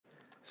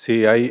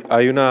Sí,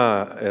 hay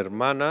una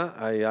hermana,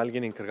 hay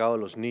alguien encargado de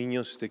los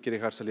niños. Si usted quiere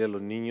dejar salir a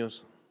los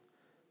niños,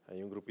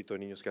 hay un grupito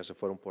de niños que ya se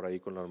fueron por ahí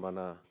con la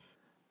hermana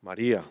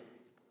María.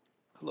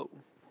 Hello.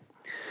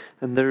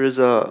 And there is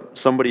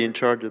somebody in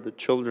charge of the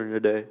children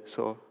today,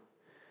 so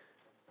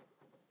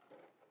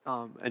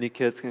any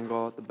kids can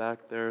go out the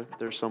back there.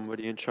 There's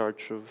somebody in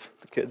charge of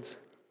the kids.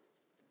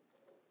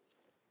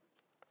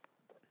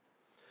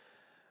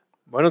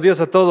 Buenos días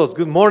a todos.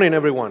 Good morning,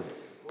 everyone.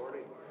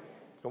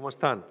 ¿Cómo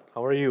están?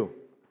 How are you?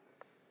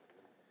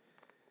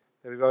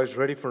 Everybody's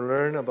ready for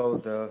learn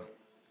about the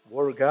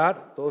Word of God.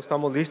 ¿Todos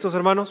estamos listos,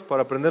 hermanos,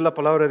 para aprender la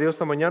palabra de Dios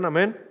esta mañana?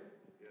 Amén.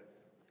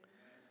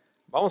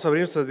 Vamos a abrir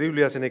nuestras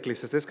Biblias en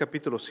Eclesiastés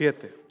capítulo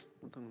 7.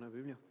 No tengo una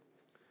Biblia.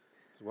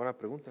 Es buena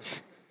pregunta.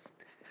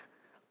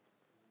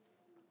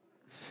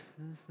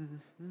 Give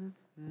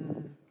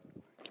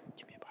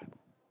me a Bible.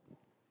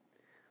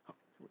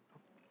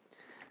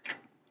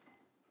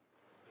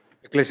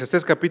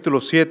 Eclesiastés capítulo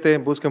 7,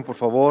 busquen por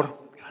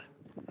favor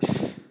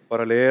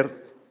para leer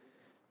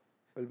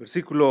el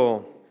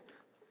versículo,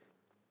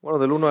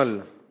 del 1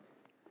 al...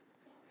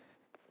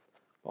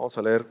 Vamos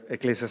a leer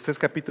Eclesiastés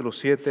capítulo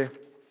 7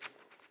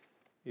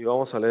 y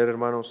vamos a leer,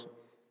 hermanos,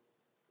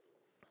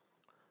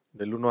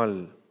 del 1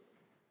 al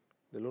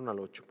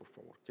 8, por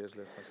favor. ¿Quieres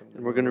leer?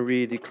 And we're going to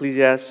read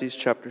Ecclesiastes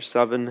chapter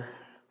 7,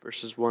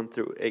 verses 1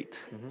 through 8.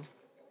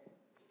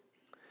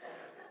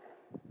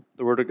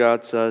 The Word of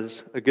God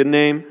says, "A good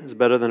name is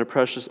better than a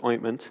precious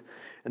ointment,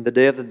 and the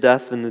day of the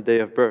death than the day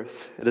of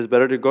birth. It is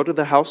better to go to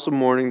the house of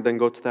mourning than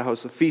go to the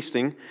house of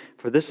feasting,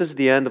 for this is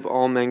the end of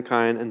all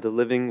mankind, and the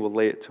living will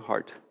lay it to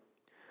heart.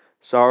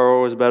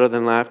 Sorrow is better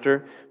than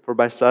laughter, for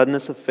by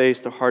sadness of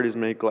face the heart is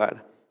made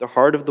glad. The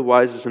heart of the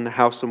wise is in the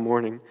house of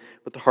mourning,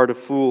 but the heart of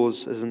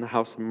fools is in the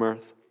house of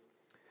mirth.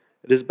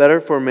 It is better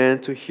for a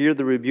man to hear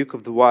the rebuke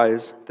of the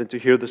wise than to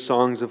hear the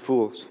songs of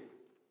fools.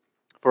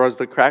 For as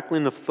the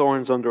crackling of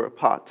thorns under a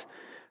pot,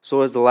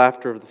 so is the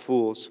laughter of the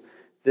fools.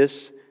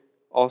 This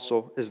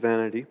also is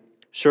vanity.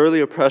 Surely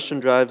oppression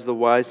drives the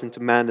wise into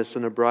madness,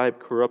 and a bribe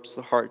corrupts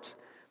the heart.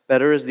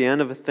 Better is the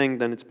end of a thing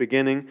than its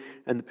beginning,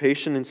 and the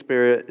patient in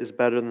spirit is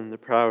better than the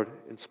proud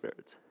in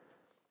spirit."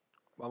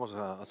 Vamos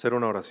a hacer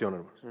una oración,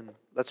 hermanos. And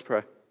let's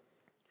pray.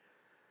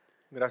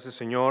 Gracias,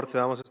 Señor, te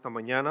damos esta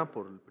mañana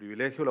por el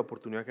privilegio, la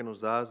oportunidad que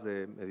nos das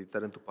de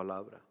meditar en tu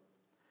palabra.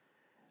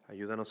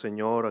 Ayúdanos,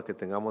 Señor, a que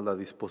tengamos la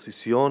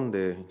disposición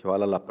de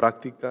llevarla a la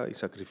práctica y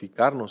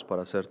sacrificarnos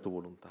para hacer tu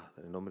voluntad.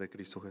 En el nombre de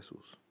Cristo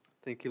Jesús.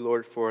 Thank you,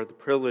 Lord, for the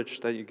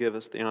privilege that you give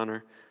us the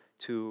honor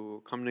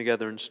to come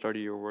together and study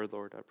your word,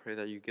 Lord. I pray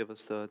that you give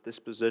us the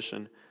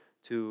disposition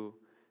to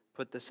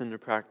put this into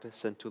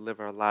practice and to live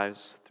our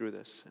lives through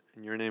this.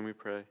 In your name we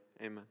pray.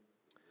 Amen.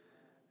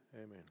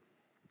 Amén.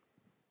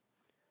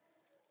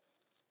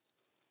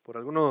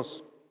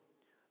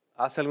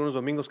 Hace algunos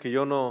domingos que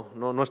yo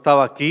no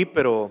estaba aquí,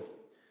 pero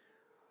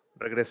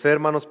regresé,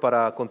 hermanos,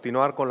 para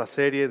continuar con la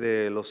serie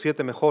de los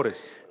 7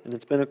 mejores. And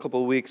it's been a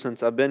couple of weeks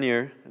since I've been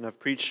here and I've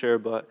preached here,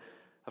 but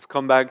I've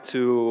come back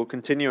to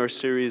continue our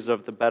series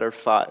of the better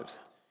 5s.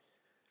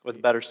 Or the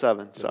better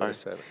 7, sorry.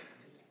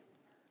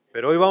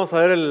 Pero hoy vamos a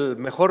ver el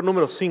mejor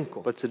número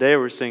 5. But today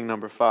we're seeing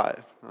number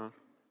 5.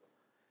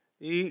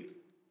 Y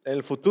en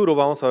el futuro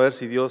vamos a ver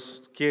si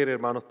Dios quiere,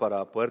 hermanos,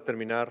 para poder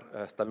terminar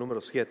hasta el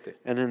número 7.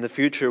 And in the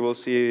future we'll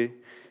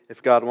see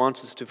if God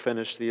wants us to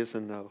finish these,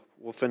 and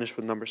we'll finish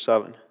with number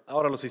 7.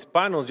 Ahora los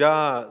hispanos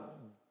ya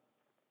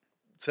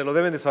se lo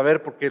deben de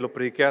saber porque lo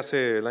prediqué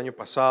hace el año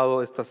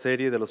pasado, esta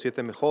serie de los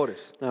 7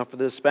 mejores. Now for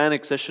the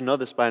Hispanics, they should know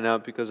this by now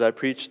because I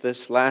preached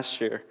this last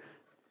year,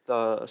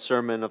 the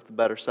sermon of the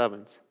better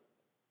 7s.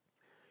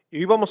 Y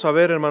hoy vamos a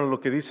ver, hermanos, lo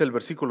que dice el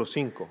versículo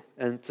 5.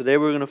 And today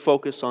we're going to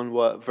focus on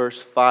what verse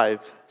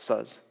 5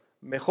 says.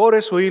 Mejor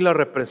es oír la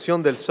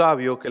reprensión del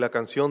sabio que la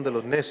canción de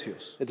los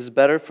necios. It is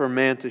better for a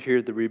man to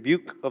hear the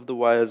rebuke of the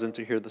wise than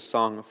to hear the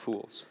song of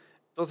fools.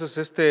 Entonces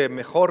este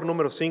mejor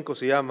número 5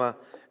 se llama,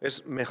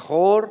 es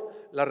mejor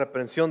la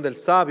reprensión del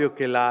sabio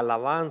que la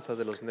alabanza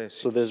de los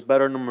necios. So this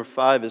better number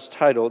 5 is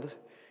titled,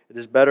 "It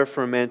is better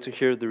for a man to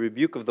hear the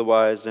rebuke of the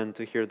wise than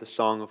to hear the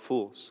song of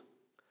fools."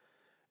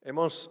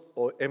 Hemos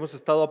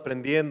estado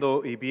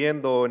aprendiendo y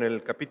viendo en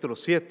el capítulo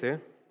 7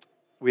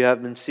 We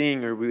have been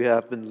seeing, or we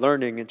have been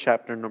learning in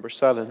chapter number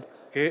 7,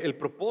 que el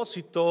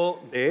propósito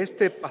de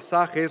este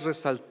pasaje es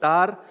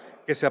resaltar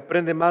que se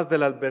aprende más de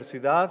la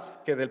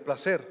adversidad que del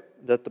placer.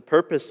 that the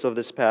purpose of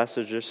this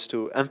passage is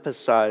to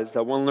emphasize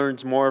that one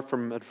learns more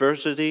from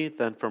adversity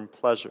than from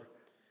pleasure.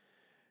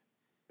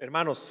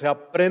 Hermanos, se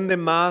aprende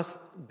más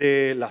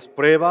de las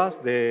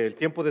pruebas, del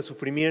tiempo de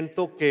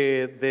sufrimiento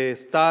que de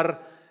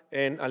estar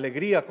en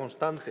alegría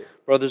constante.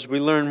 Brothers, we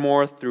learn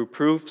more through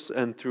proofs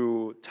and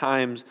through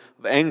times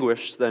of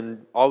anguish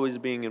than always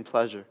being in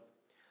pleasure.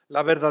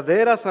 La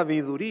verdadera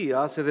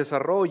sabiduría se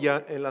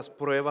desarrolla en las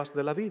pruebas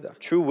de la vida.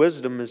 True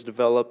wisdom is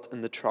developed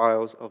in the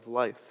trials of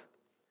life.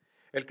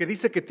 El que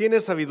dice que tiene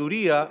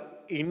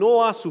sabiduría y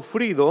no ha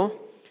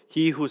sufrido,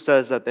 He who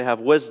says that they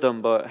have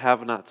wisdom but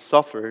have not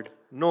suffered,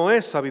 no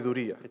es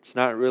sabiduría. it's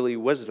not really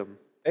wisdom.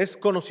 es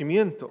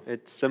conocimiento,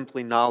 It's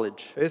simply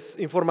knowledge. es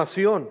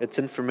información, It's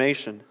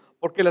information.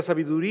 porque la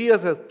sabiduría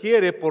se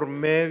adquiere por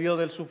medio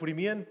del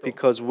sufrimiento,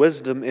 Because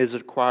wisdom is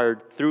acquired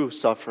through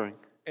suffering,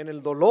 en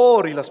el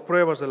dolor y las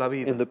pruebas de la in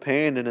vida. the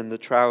pain and in the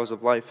trials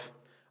of life.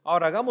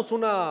 Ahora hagamos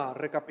una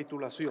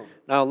recapitulación.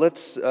 Now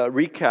let's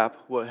recap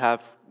what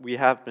we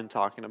have been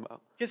talking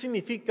about. ¿Qué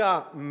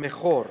significa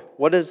mejor?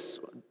 What does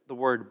the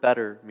word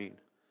better mean?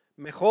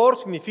 Mejor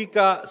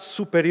significa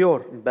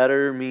superior.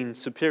 Better means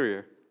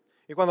superior.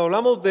 Y cuando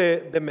hablamos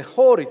de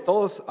mejor, y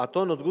a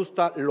todos nos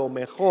gusta lo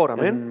mejor,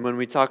 amén. And when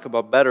we talk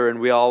about better, and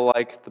we all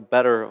like the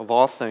better of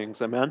all things,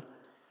 amen?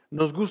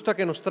 Nos gusta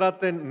que nos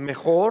traten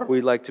mejor,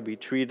 We like to be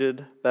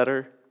treated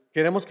better.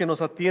 queremos que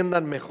nos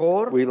atiendan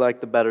mejor, We like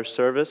the better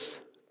service.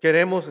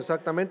 queremos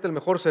exactamente el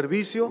mejor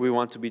servicio, We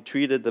want to be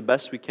treated the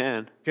best we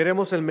can.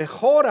 queremos el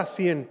mejor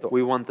asiento.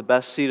 We want the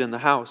best seat in the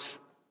house.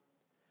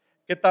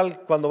 ¿Qué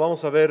tal cuando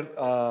vamos a ver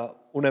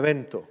un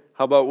evento?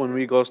 How about when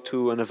we go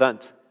to an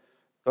event?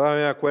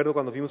 Todavía me acuerdo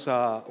cuando fuimos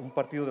a un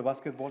partido de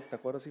básquetbol, ¿te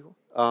acuerdas, hijo?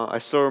 I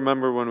still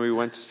remember when we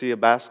went to see a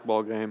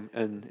basketball game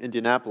in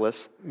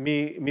Indianapolis.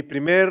 Mi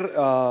primer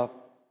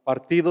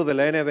partido de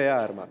la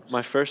NBA, hermanos.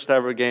 My first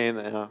ever game,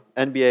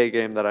 NBA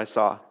game that I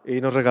saw.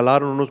 Y nos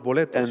regalaron unos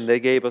boletos. And they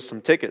gave us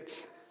some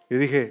tickets. Y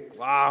dije,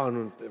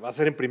 wow, va a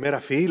ser en primera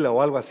fila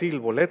o algo así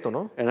el boleto,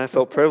 ¿no? And I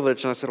felt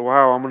privileged, and I said,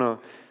 wow, I'm going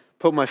to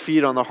put my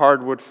feet on the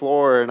hardwood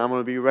floor, and I'm going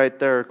to be right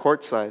there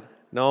courtside.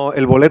 No,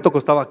 el boleto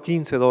costaba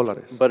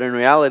 $15. But in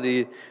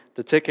reality,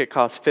 the ticket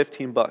cost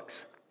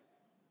 $15.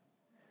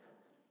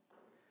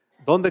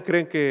 ¿Dónde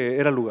creen que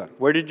era el lugar?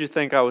 Where did you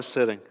think I was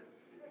sitting?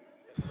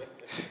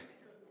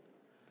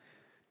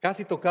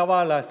 Casi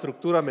tocaba la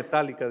estructura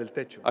metálica del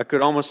techo. I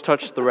could almost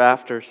touch the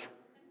rafters.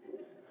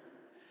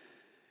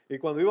 Y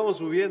cuando íbamos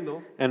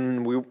subiendo,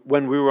 And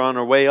when we were on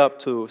our way up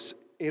to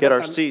get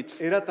our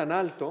seats, era tan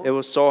alto it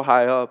was so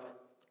high up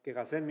que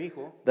Jacén, mi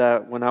hijo,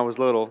 that when I was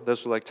little,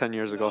 this was like 10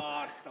 years ago.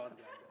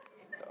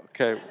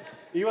 Okay,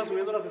 iba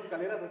subiendo las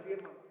escaleras así,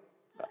 hermano.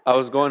 I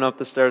was going up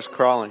the stairs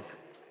crawling,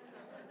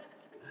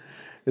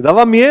 Le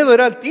daba miedo,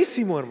 era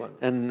altísimo, hermano.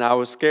 and I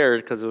was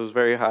scared because it was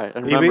very high.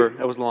 And Y ve-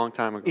 remember, it was a long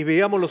time ago. Y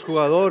veíamos los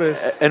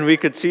jugadores, And we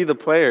could see the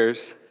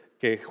players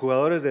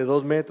jugadores de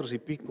 2 metros y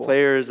pico,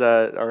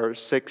 that are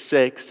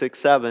 6'6",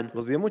 6'7",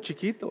 los veíamos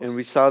chiquitos. and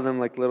we saw them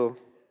like little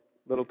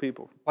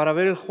people. Para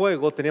ver el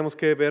juego teníamos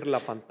que ver la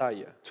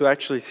pantalla. To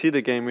actually see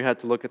the game, we had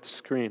to look at the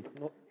screen.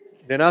 No,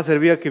 de nada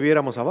servía que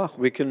viéramos abajo.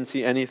 We couldn't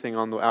see anything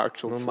on the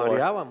actual Nos floor,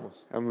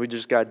 mareábamos. and we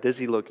just got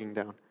dizzy looking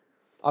down.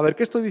 A ver,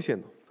 ¿qué estoy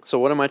diciendo? So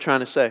what am I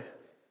trying to say?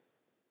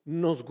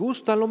 Nos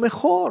gusta lo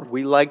mejor.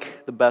 We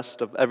like the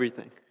best of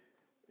everything.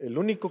 El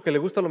único que le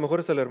gusta lo mejor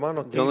es el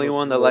hermano aquí. The only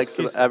one that likes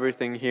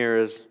everything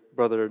here is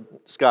Brother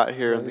Scott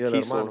here and the Y el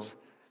hermano. Kiesels,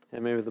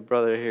 and maybe the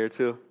brother here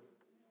too.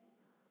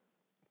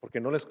 Porque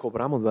no les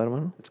cobramos, ¿verdad,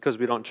 hermano? It's because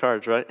we don't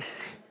charge, right?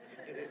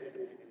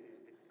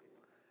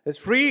 Es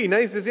free,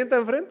 nadie se sienta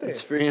enfrente.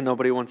 It's free and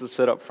nobody wants to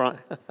sit up front.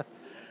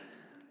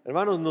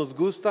 Hermanos, nos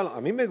gusta,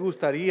 a mí me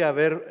gustaría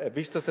haber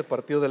visto este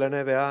partido de la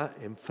NBA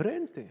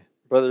enfrente.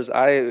 Brothers,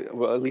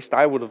 at least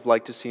I would have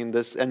liked to seen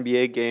this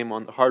NBA game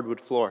on the hardwood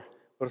floor.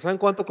 Pero ¿saben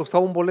cuánto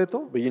costaba un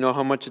boleto? But you know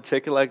how much a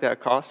ticket like that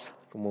costs?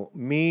 Como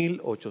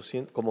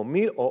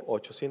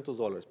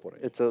 $1,800 por ahí.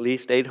 It's at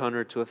least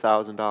 $800 to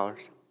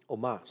 $1,000 O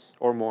más,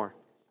 or more.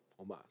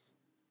 o más.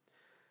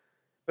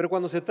 Pero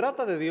cuando se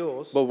trata de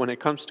Dios, But when it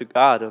comes to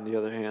God, on the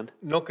other hand,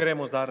 no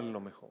queremos darle lo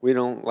mejor. we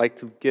don't like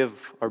to give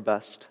our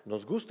best.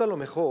 Nos gusta lo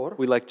mejor,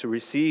 We like to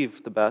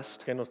receive the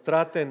best. que nos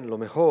traten lo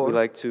We mejor,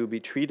 like to be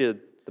treated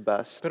the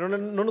best. pero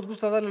no nos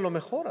gusta darle lo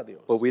mejor a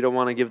Dios. But we don't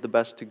want to give the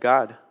best to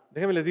God.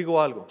 Déjenme les digo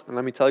algo. And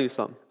let me tell you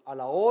something. A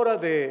la hora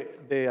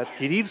de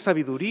adquirir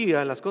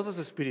sabiduría en las cosas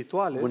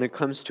espirituales, When it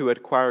comes to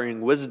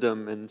acquiring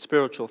wisdom and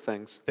spiritual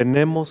things,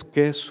 tenemos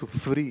que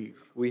sufrir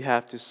we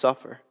have to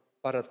suffer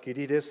para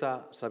adquirir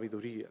esa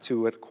sabiduría.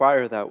 to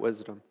acquire that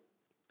wisdom.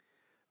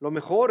 Lo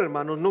mejor,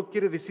 hermanos, no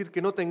quiere decir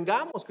que no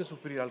tengamos que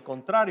sufrir, al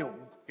contrario,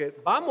 que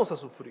vamos a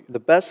sufrir. The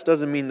best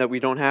doesn't mean that we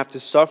don't have to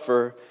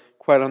suffer.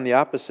 Quite on the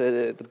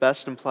opposite, the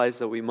best implies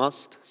that we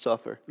must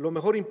suffer. Lo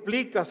mejor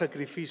implica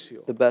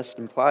sacrificio. The best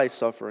implies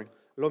suffering.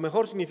 Lo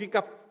mejor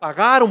significa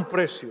pagar un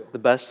precio. The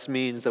best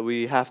means that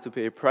we have to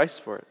pay a price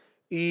for it.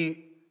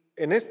 Y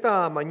en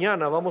esta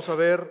mañana vamos a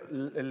ver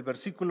el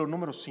versículo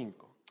número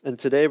 5. And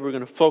today we're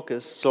going to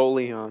focus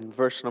solely on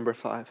verse number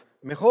 5.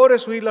 Mejor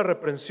es oír la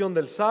reprensión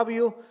del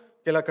sabio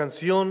que la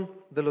canción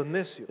de los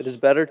necios. It is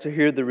better to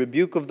hear the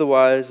rebuke of the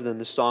wise than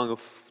the song of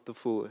the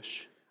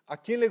foolish. ¿A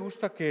quién le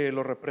gusta que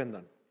lo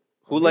reprendan?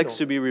 Who A mí likes no.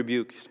 to be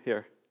rebuked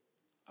here?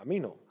 A mí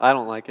no. I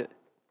don't like it.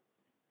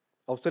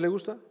 ¿A usted le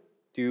gusta?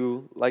 Do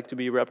you like to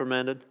be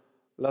reprimanded?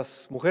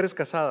 Las mujeres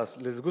casadas,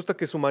 ¿les gusta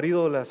que su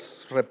marido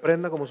las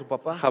reprenda como su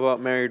papá? How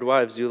about married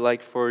wives? Do you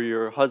like for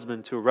your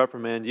husband to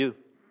reprimand you?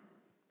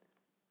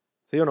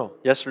 ¿Sí o no?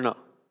 Yes or no?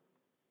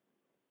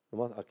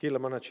 Nomás aquí la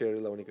hermana Cherry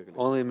es la única que le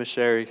gusta. Only Miss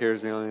Sherry here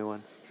is the only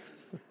one.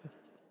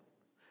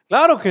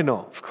 Claro que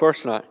no. Of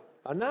course not.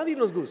 A nadie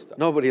nos gusta.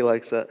 Nobody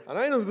likes that. A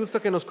nadie nos gusta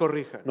que nos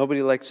corrijan.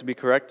 Nobody likes to be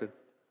corrected.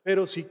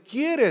 Pero si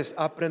quieres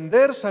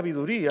aprender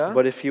sabiduría,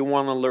 But if you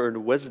want to learn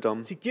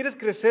wisdom, si quieres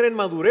crecer en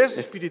madurez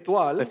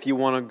espiritual, if you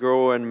want to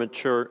grow and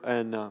mature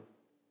and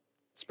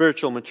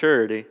spiritual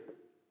maturity,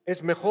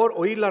 es mejor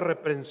oír la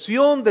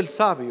reprensión del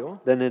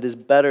sabio then it is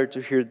better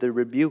to hear the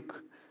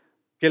rebuke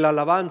que la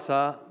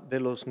alabanza de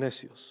los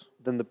necios.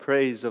 than the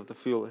praise of the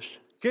foolish.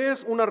 ¿Qué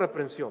es una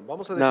reprensión?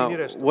 Vamos a Now,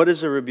 definir esto. what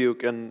is a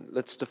rebuke? And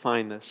let's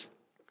define this.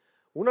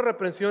 Una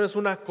reprensión es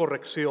una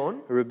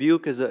corrección, A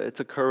rebuke it's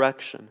a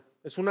correction.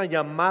 es una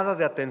llamada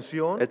de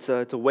atención, It's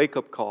a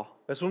wake-up call.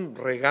 es un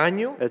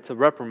regaño, It's a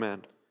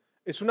reprimand.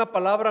 es una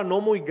palabra no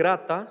muy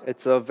grata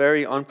It's a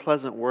very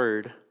unpleasant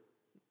word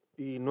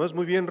y no es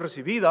muy bien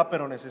recibida,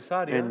 pero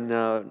necesaria.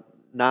 and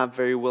not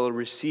very well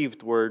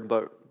received word,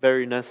 but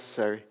very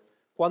necessary.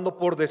 Cuando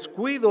por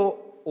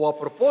descuido o a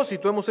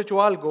propósito hemos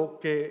hecho algo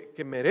que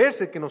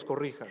merece que nos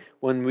corrijan.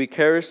 When we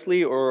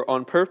carelessly or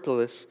on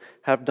purpose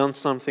have done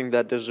something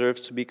that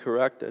deserves to be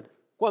corrected.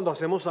 Cuando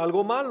hacemos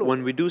algo malo,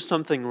 When we do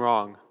something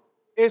wrong,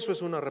 eso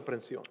es una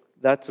reprensión.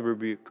 that's a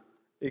rebuke.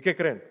 ¿Y qué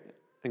creen?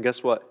 And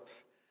guess what?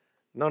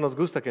 No nos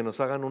gusta que nos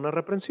hagan una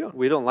reprensión.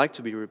 We don't like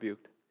to be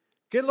rebuked.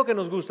 ¿Qué es lo que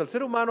nos gusta? El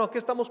ser humano, ¿a qué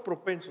estamos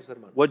propensos,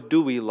 hermano? What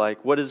do we like?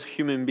 What is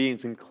human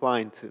beings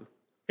inclined to?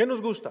 ¿Qué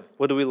nos gusta?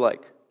 What do we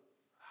like?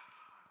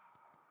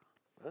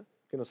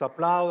 Que nos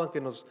aplaudan, que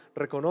nos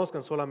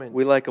reconozcan solamente.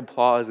 We like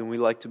applause and we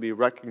like to be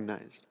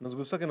recognized. Nos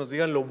gusta que nos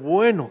digan lo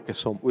bueno que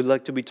somos. We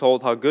like to be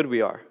told how good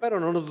we are, Pero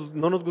no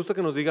nos gusta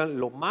que nos digan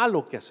lo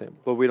malo que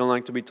hacemos. but we don't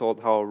like to be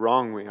told how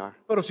wrong we are.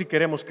 Pero si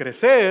queremos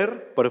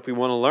crecer, But if we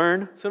want to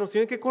learn, se nos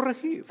tiene que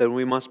corregir, then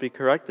we must be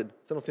corrected.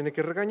 se nos tiene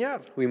que regañar.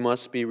 We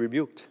must be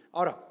rebuked.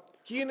 Ahora,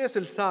 ¿quién es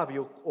el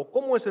sabio o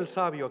cómo es el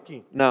sabio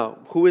aquí? Now,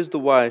 who is the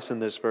wise in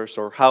this verse,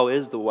 or how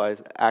is the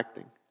wise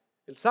acting?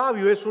 El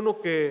sabio es uno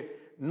que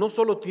no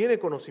solo tiene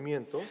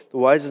conocimiento, The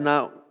wise is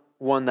not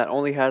one that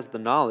only has the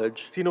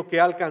knowledge, sino que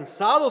ha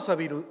alcanzado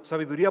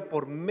sabiduría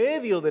por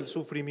medio del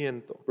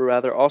sufrimiento. but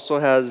rather also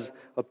has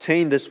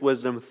obtained this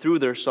wisdom through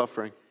their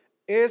suffering.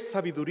 Es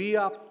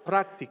sabiduría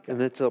práctica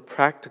And it's a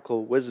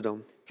practical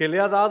wisdom que le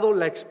ha dado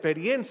la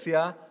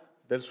experiencia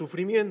del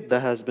sufrimiento.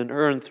 that has been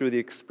earned through the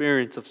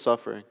experience of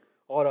suffering.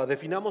 Ahora,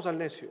 definamos al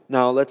necio.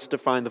 Now, let's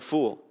define the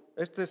fool.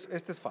 Este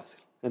es fácil.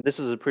 And this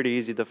is a pretty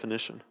easy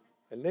definition.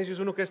 El necio es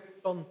uno que es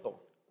tonto,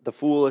 The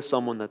fool is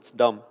someone that's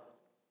dumb,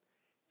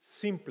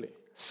 simple,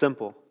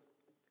 simple,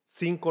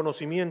 sin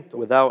conocimiento,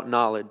 without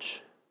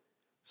knowledge,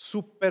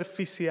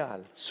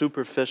 superficial,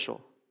 superficial.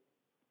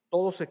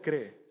 todo se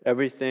cree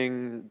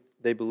Everything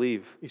they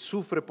believe, y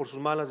sufre por sus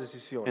malas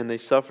decisiones. and they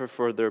suffer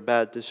for their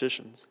bad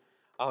decisions.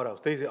 Ahora,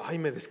 usted dice, ay,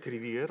 me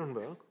describieron,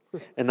 ¿verdad?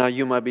 And now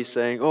you might be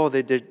saying, oh,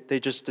 they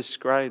just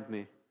described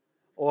me.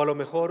 O a lo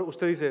mejor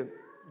usted dice,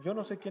 yo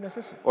no sé quién es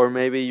ese. Or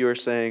maybe you're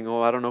saying,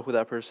 oh, I don't know who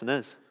that person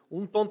is.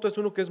 Un tonto es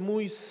uno que es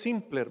muy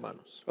simple,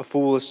 hermanos, A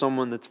fool is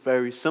someone that's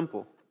very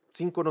simple,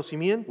 sin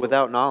conocimiento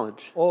without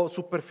knowledge, o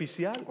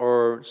superficial.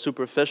 or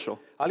superficial.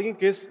 Alguien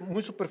que es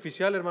muy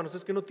superficial, hermanos,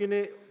 es que no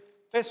tiene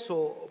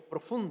peso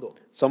profundo.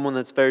 Someone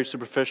that's very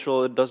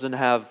superficial, it doesn't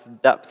have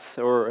depth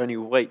or any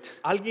weight.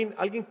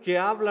 Alguien que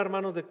habla,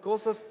 hermanos, de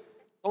cosas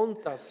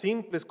tontas,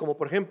 simples, como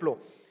por ejemplo,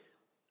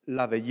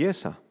 la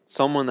belleza.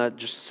 Someone that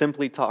just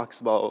simply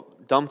talks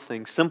about dumb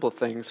things, simple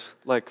things,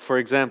 like, for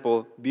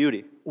example,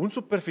 beauty. Un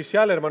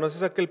superficial, hermanos,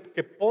 es aquel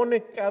que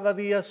pone cada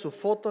día su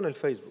foto en el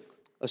Facebook.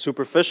 A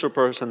superficial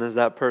person is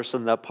that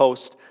person that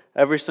posts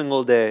every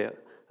single day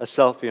a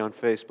selfie on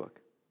Facebook.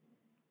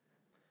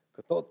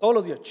 Que todos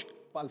los días,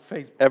 al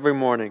Facebook. Every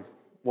morning,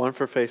 one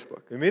for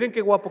Facebook. Y miren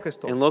qué guapo que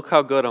estoy. And look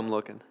how good I'm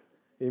looking.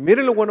 Y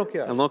miren lo bueno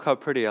que hay. And look how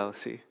pretty I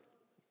see.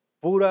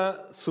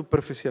 Pura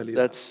superficialidad.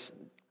 That's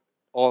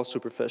all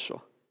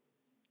superficial.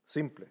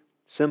 Simple,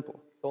 Simple.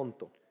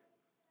 tonto.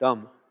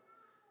 Dumb.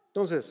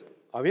 Entonces,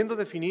 habiendo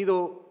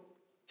definido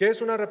qué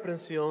es una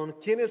reprensión,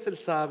 quién es el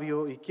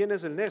sabio y quién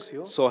es el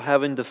necio, So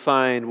having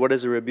defined what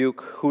is a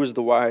rebuke, who is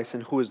the wise,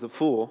 and who is the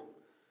fool,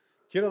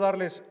 quiero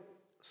darles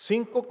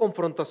 5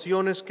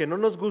 confrontaciones que no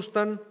nos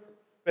gustan,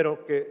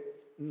 pero que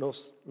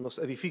nos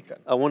edifican.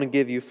 I want to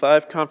give you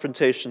 5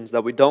 confrontations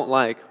that we don't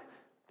like,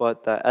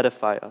 but that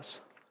edify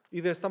us.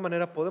 Y de esta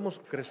manera podemos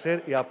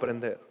crecer y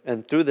aprender.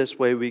 And through this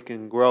way, we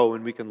can grow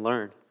and we can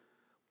learn.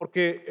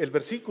 Porque el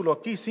versículo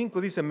aquí 5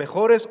 dice,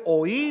 mejor es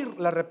oír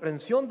la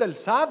reprensión del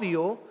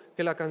sabio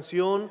que la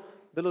canción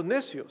de los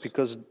necios.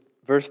 Because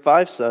verse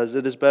 5 says,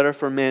 it is better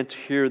for man to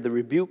hear the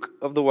rebuke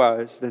of the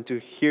wise than to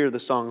hear the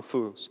song of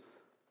fools.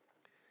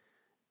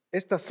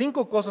 Estas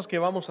 5 cosas que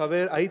vamos a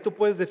ver, ahí tú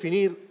puedes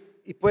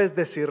definir y puedes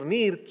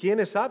discernir quién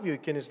es sabio y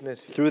quién es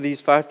necio. Through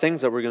these 5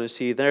 things that we're going to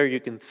see, there you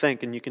can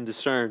think and you can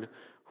discern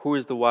who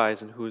is the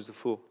wise and who is the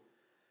fool.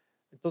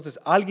 Entonces,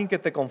 alguien que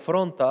te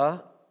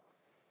confronta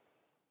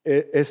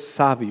es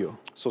sabio.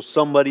 So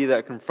somebody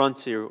that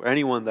confronts you, or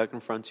anyone that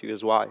confronts you,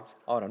 is wise.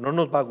 Ahora, no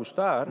nos va a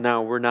gustar,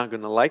 Now, we're not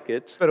going to like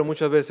it, pero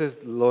muchas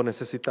veces lo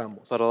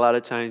necesitamos. but a lot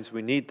of times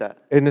we need that.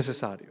 Es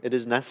necesario. It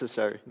is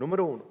necessary.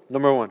 Número 1,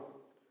 Number 1,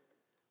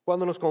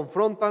 cuando nos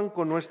confrontan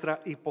con nuestra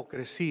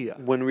hipocresía.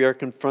 when we are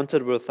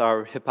confronted with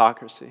our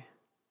hypocrisy.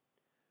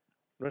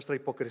 nuestra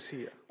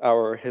hipocresía.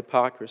 our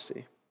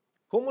hypocrisy.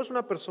 ¿Cómo es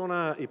una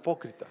persona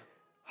hipócrita?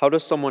 How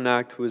does someone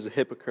act who is a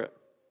hypocrite?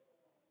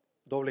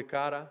 Doble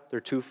cara,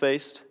 They're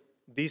two-faced.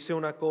 dice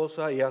una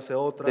cosa y hace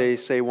otra. They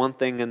say one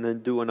thing and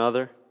then do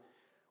another.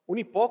 Un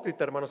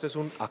hipócrita, hermanos, es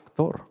un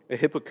actor. A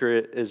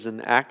hypocrite is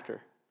an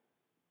actor.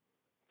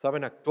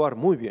 Saben actuar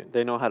muy bien.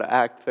 They know how to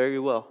act very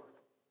well,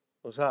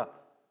 O sea,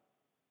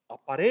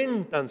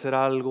 aparentan ser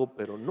algo,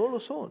 pero no lo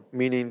son.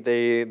 meaning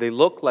they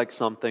look like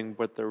something,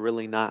 but they're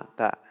really not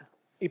that.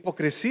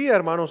 Hipocresía,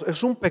 hermanos,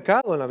 es un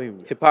pecado en la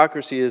Biblia.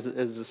 Hypocrisy is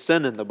a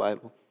sin in the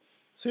Bible.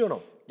 ¿Sí o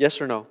no? Yes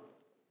or no?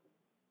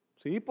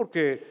 Sí,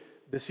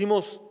 porque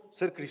decimos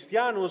ser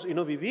cristianos y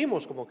no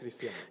vivimos como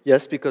cristianos.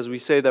 Yes, because we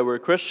say that we're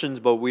Christians,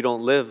 but we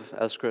don't live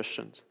as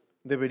Christians.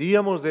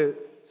 Deberíamos de,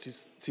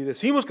 si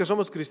decimos que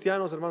somos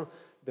cristianos, hermanos,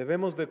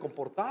 debemos de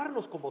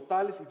comportarnos como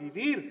tales y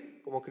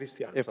vivir como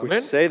cristianos. If we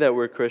Amén. say that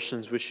we're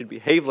Christians, we should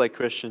behave like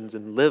Christians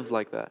and live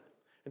like that.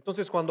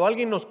 Entonces, cuando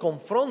alguien nos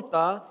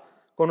confronta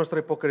con nuestra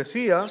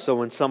hipocresía, So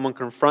when someone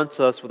confronts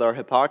us with our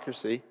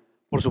hypocrisy,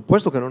 por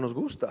supuesto que no nos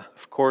gusta.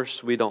 of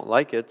course we don't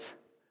like it.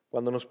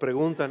 Cuando nos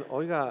preguntan,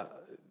 oiga,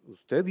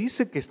 usted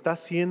dice que está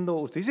haciendo,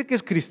 usted dice que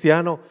es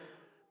cristiano,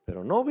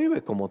 pero no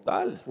vive como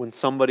tal. When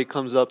somebody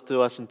comes up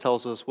to us and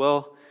tells us,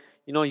 well,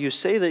 you know, you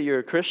say that you're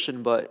a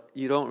Christian, but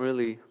you don't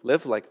really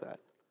live like that.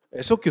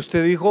 Eso que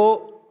usted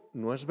dijo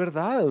no es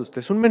verdad, usted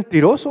es un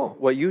mentiroso.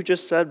 What you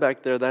just said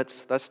back there,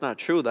 that's not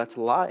true. That's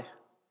a lie.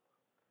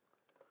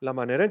 La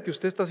manera en que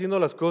usted está haciendo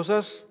las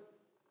cosas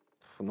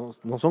no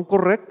son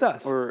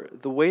correctas. Or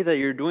the way that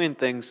you're doing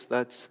things,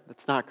 that's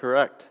not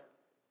correct.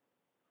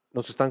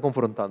 Nos están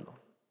confrontando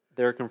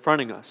They're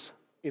confronting us,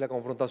 y la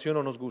confrontación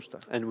no nos gusta.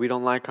 and we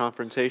don't like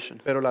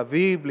confrontation. Pero la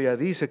Biblia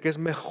dice que es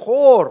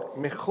mejor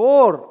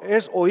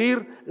es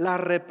oír la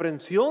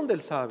reprensión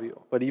del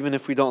sabio. But even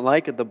if we don't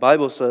like it, the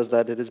Bible says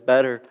that it is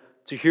better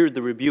to hear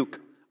the rebuke.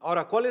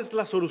 Ahora, ¿cuál es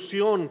la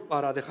solución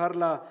para dejar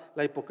la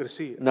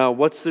hipocresía? Now,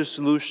 what's the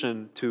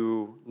solution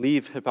to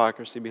leave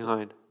hypocrisy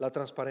behind? La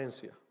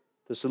transparencia.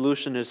 The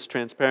solution is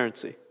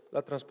transparency.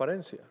 La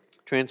transparencia.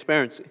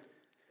 Transparency.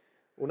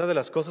 Una de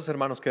las cosas,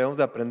 hermanos, que debemos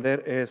de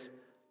aprender es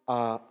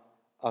a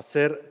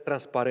ser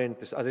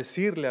transparentes, a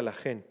decirle a la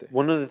gente.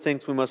 One of the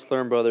things we must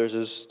learn, brothers,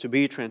 is to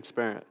be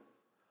transparent,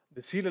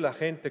 Decirle a la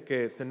gente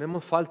que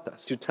tenemos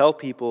faltas, to tell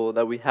people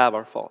that we have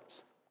our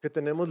faults, que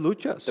tenemos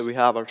luchas, that we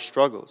have our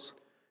struggles,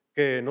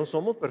 que no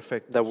somos that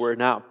perfectos, we're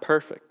not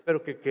perfect, pero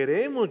que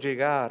queremos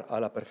llegar a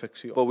la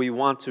perfección. but we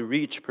want to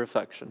reach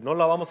perfection. No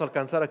la vamos a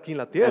alcanzar aquí en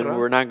la And tierra,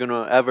 we're not going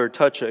to ever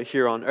touch it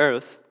here on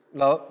earth.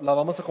 la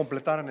vamos a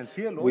completar en el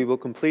cielo, We will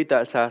complete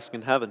that task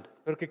in heaven,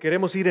 pero que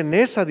queremos ir en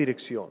esa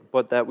dirección.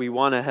 but that we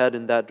want to head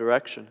in that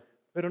direction.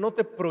 Pero no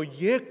te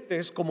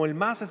proyectes como el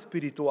más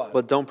espiritual,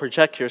 But don't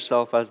project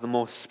yourself as the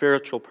most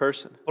spiritual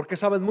person, porque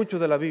sabes mucho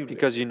de la Biblia.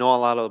 because you know a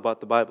lot about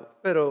the Bible.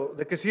 Pero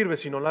 ¿de qué sirve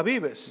si no la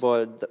vives?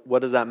 But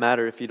what does that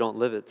matter if you don't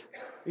live it?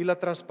 Y la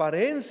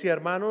transparencia,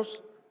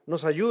 hermanos,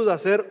 nos ayuda a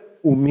ser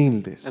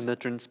humildes, And the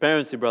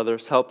transparency,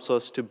 brothers, helps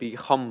us to be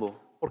humble,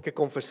 porque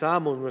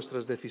confesamos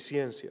nuestras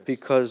deficiencias.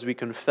 because we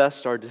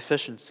confess our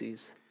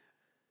deficiencies.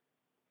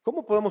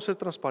 ¿Cómo podemos ser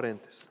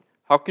transparentes?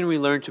 How can we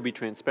learn to be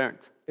transparent?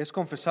 Es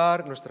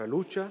confesar nuestra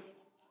lucha,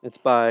 It's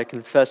by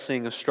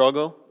confessing a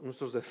struggle,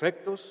 nuestros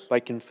defectos, by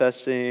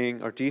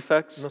confessing our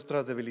defects,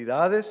 nuestras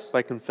debilidades,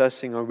 by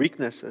confessing our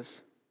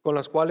weaknesses, con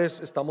las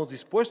cuales estamos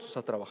dispuestos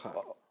a trabajar.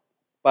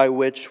 by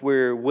which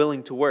we're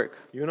willing to work.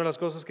 Y una de las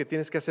cosas que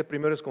tienes que hacer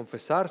primero es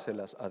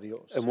confesárselas a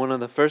Dios. And one of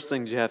the first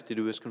things you have to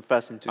do is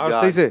confess them to Ahora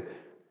usted God. dice,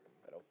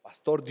 pero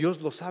pastor, Dios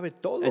lo sabe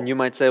todo. And you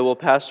might say, well,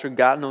 Pastor,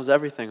 God knows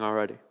everything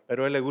already.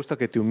 Pero a Él le gusta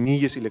que te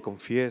humilles y le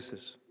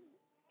confieses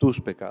tus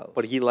pecados.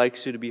 But He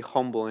likes you to be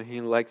humble, and He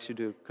likes you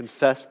to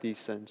confess these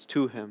sins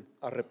to Him,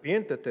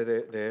 Arrepiéntete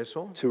de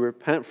eso to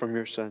repent from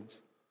your sins,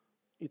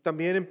 y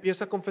también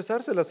empieza a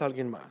confesárselas a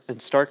alguien más.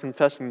 and start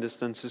confessing these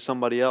sins to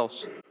somebody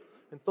else.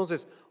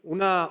 Entonces,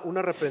 una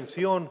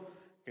reprensión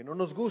que no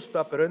nos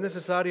gusta, pero es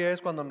necesaria,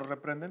 es cuando nos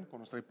reprenden con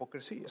nuestra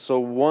hipocresía. So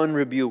one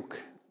rebuke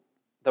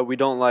that we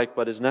don't like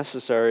but is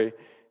necessary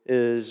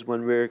is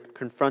when we're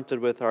confronted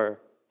with our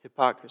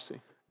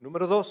hypocrisy.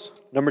 Número 2,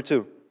 Number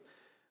 2,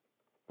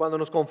 cuando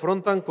nos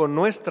confrontan con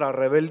nuestra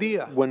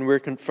rebeldía. when we're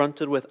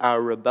confronted with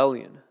our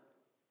rebellion.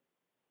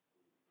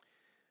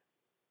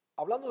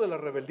 Hablando de la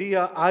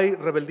rebeldía, hay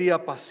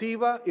rebeldía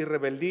pasiva y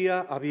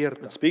rebeldía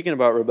abierta. Speaking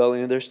about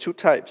rebellion, there's two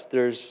types.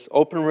 There's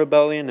open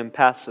rebellion and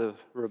passive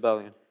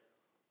rebellion.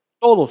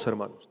 Todos,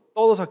 hermanos,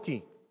 todos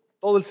aquí,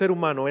 todo el ser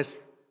humano es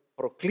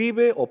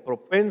proclive o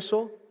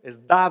propenso,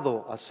 es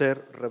dado a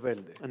ser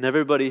rebelde. And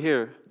everybody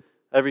here,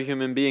 every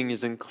human being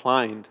is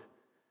inclined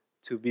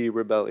to be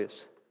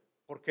rebellious.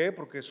 ¿Por qué?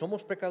 Porque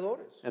somos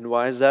pecadores And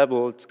why is that?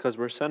 Well, it's because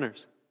we're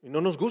sinners. y no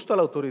nos gusta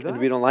la autoridad, And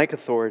we don't like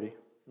authority.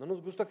 no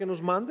nos gusta que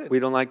nos manden. We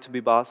don't like to be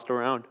bossed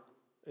around.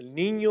 El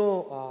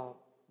niño,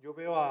 yo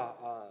veo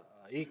a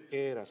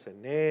Iker, a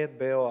Zenet,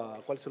 veo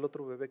a, ¿cuál es el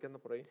otro bebé que anda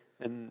por ahí?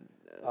 And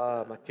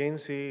A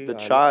Mackenzie,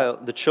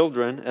 the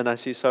children, and I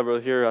see several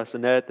here,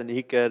 Asenet and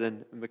Iker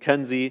and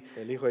Mackenzie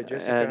el hijo de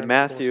Jessica, and ¿cómo se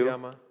Matthew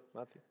llama?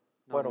 Matthew.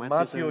 No, Bueno,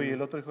 Matthew's Matthew in- y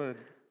el otro hijo de...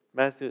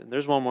 Matthew,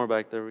 there's one more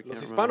back there. We Los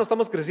can't hispanos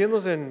remember. estamos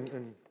creciendo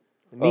en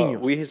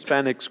niños. We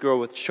Hispanics grow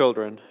with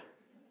children.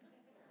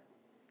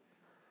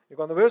 Y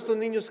cuando veo a estos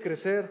niños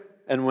crecer,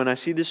 And when I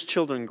see these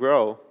children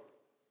grow,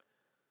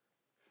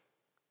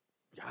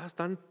 ya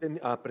están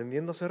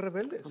aprendiendo a ser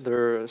rebeldes.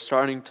 they're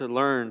starting to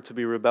learn to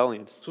be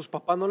rebellious. Sus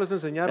papás no les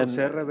enseñaron And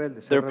ser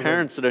rebeldes. their Ser rebeldes.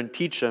 parents didn't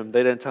teach them.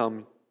 They didn't tell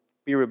them,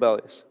 be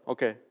rebellious.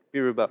 Okay, be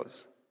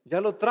rebellious. Ya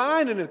lo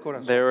traen en el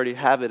corazón. They already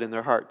have it in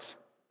their hearts.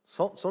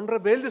 Son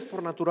rebeldes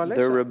por They're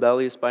naturaleza.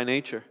 rebellious by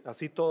nature.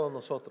 Así todos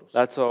nosotros.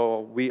 That's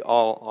all we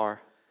all are.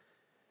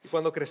 Y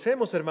cuando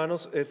crecemos,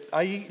 hermanos,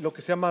 hay lo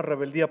que se llama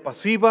rebeldía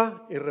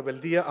pasiva y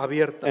rebeldía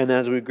abierta. And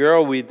as we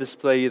grow, we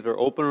display either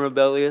open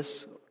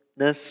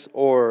rebelliousness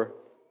or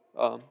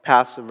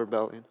passive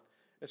rebellion.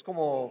 Es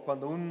como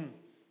cuando un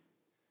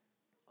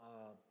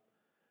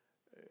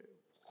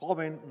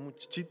joven, un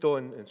muchachito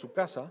en su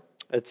casa,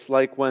 It's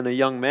like when a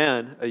young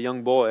man, a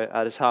young boy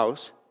at his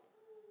house,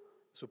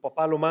 su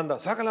papá lo manda,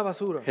 saca la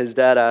basura. his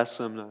dad asks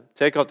him to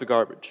take out the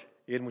garbage.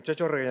 Y el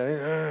muchacho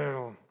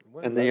regaña.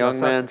 Bueno, And the la young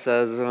saca. man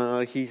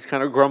says, he's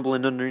kind of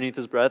grumbling underneath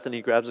his breath, and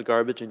he grabs the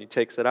garbage and he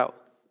takes it out.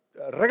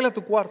 Arregla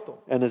tu cuarto,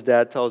 And his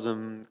dad tells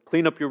him,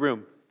 clean up your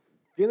room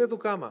tiende tu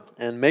cama.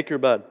 and make your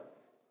bed.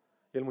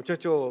 Y el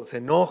muchacho se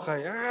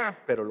enoja,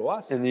 pero lo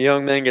hace. And the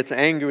young man gets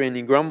angry and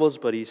he grumbles,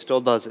 but he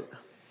still does it.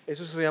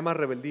 Eso se llama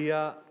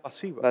rebeldía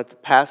pasiva. That's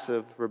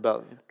passive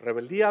rebellion.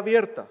 Rebeldía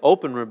abierta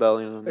Open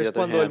rebellion, on the es other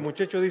cuando el hand,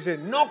 muchacho dice,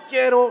 no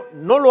quiero,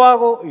 no lo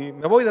hago y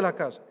me voy de la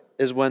casa.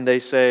 is when they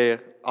say,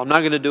 I'm not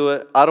going to do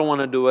it, I don't want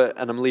to do it,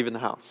 and I'm leaving the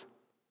house.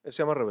 Eso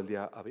se llama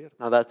rebeldía abierta.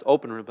 Now that's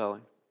open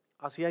rebellion.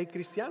 Así hay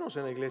cristianos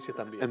en la iglesia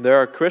también. And there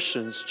are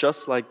Christians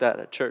just like that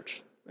at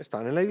church.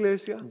 Están en la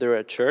iglesia, They're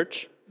at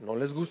church, no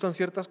les gustan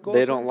ciertas they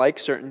cosas, don't like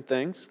certain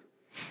things,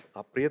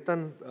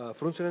 aprietan,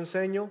 fruncen el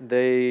ceño.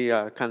 they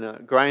kind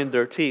of grind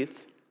their teeth,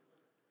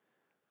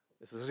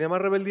 Eso se llama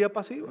rebeldía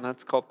pasiva. and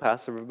that's called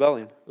passive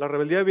rebellion. La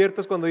rebeldía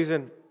abierta es cuando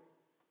dicen,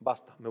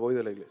 basta, me voy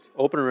de la iglesia.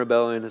 Open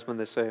rebellion is when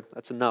they say,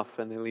 that's enough,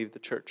 and they leave the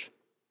church.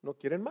 No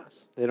quieren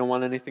más, They don't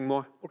want anything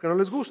more porque no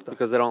les gusta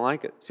because they don't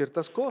like it.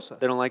 ciertas cosas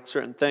They don't like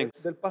certain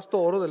things. del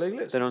pastor o de la They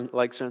iglesia. don't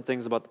like certain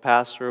things about the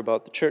pastor,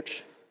 about the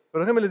church.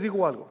 Pero déjenme les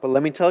digo algo. But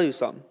let me tell you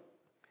something.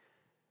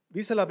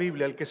 Dice la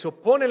Biblia, el que se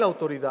opone a la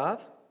autoridad,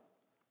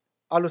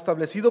 a lo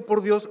establecido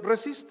por Dios,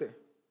 resiste.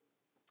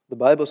 The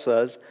Bible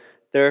says,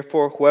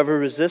 therefore, whoever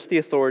resists the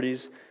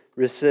authorities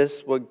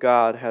resists what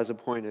God has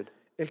appointed.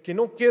 El que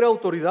no quiere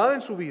autoridad en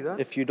su vida,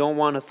 If you don't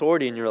want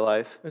authority in your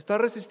life, está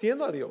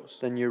resistiendo a Dios.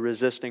 then you're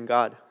resisting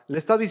God. Le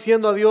está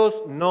diciendo a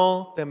Dios,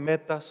 no te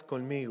metas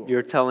conmigo.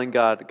 You're telling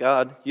God,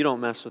 God, you don't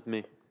mess with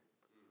me.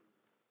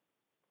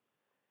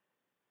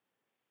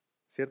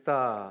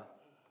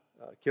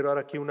 Quiero dar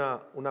aquí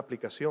una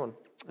aplicación.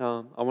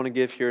 I want to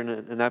give here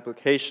an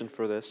application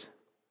for this.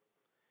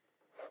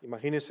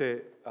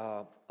 Imagínese,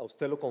 a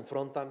usted lo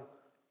confrontan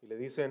y le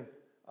dicen,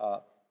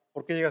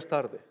 ¿por qué llegas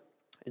tarde?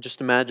 And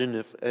just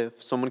imagine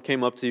if someone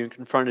came up to you and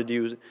confronted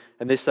you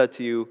and they said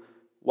to you,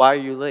 why are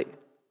you late?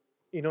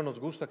 Y no nos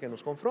gusta que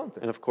nos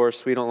confronten. And of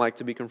course, we don't like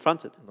to be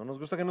confronted. No nos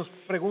gusta que nos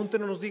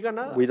pregunten o nos digan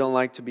nada. We don't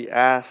like to be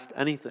asked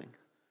anything.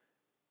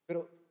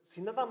 Pero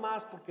si nada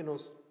más porque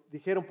nos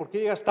dijeron, ¿por qué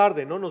llegas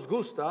tarde? No nos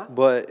gusta.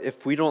 But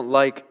if we don't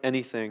like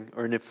anything,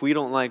 or if we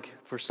don't like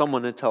for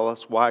someone to tell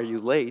us, why are you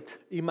late?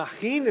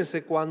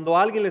 Imagínense cuando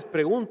alguien les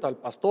pregunta al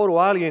pastor o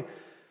a alguien,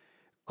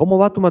 ¿cómo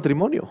va tu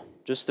matrimonio?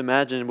 Just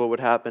imagine what would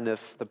happen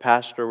if the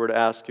pastor were to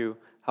ask you,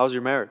 how's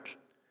your marriage?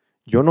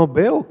 Yo no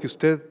veo que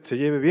usted se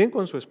lleve bien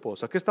con su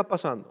esposa. ¿Qué está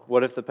pasando?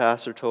 What if the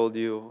pastor told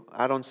you,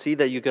 I don't see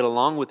that you get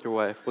along with your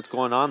wife. What's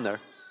going on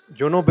there?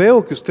 Yo no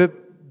veo que usted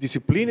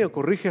discipline o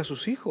corrige a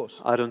sus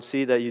hijos. I don't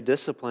see that you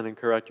discipline and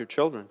correct your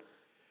children.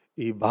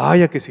 Y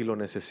vaya que si lo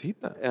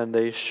necesita. And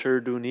they sure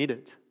do need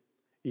it.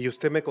 Y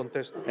usted me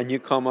contesta, And you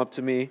come up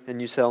to me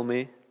and you tell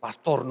me,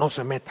 pastor, no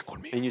se meta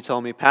conmigo. and you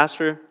tell me,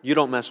 Pastor, you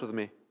don't mess with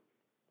me.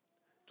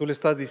 Tú le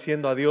estás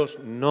diciendo a Dios,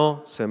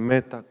 no se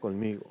meta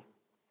conmigo.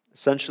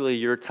 Essentially,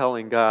 you're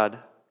telling God,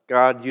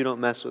 God, you don't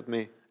mess with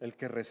me. El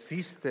que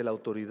resiste la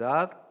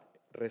autoridad,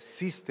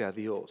 resiste a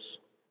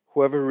Dios.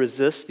 Whoever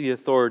resists the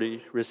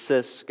authority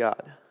resists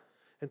God.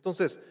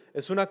 Entonces,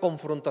 es una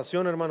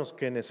confrontación, hermanos,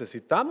 que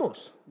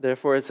necesitamos.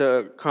 Therefore, it's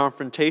a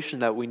confrontation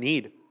that we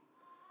need.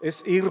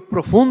 Es ir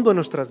profundo en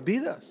nuestras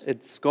vidas.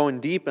 It's going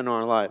deep in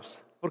our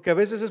lives Porque a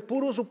veces es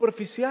puro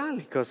superficial.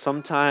 because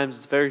sometimes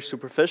it's very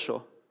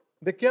superficial.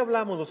 ¿De qué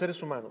hablamos los seres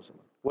humanos,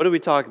 hermano? What do we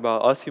talk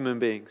about, us human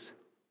beings?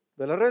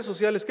 De las redes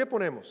sociales, ¿qué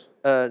ponemos?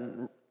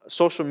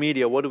 Social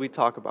media, what do we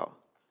talk about?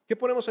 ¿Qué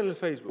ponemos en el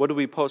Facebook? What do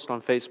we post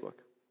on Facebook?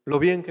 Lo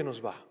bien que nos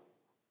va.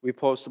 We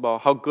post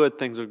about how good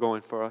things are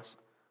going for us,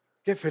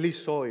 Qué feliz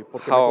soy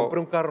porque me How- compré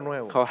un carro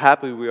nuevo. how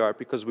happy we are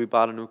because we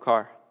bought a new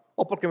car,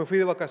 O porque me fui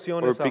de or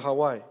vacaciones a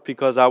Hawái.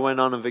 because I went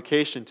on a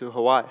vacation to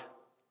Hawaii.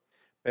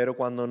 Pero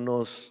cuando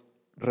nos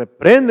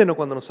reprenden o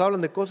cuando nos hablan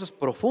de cosas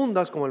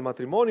profundas como el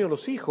matrimonio,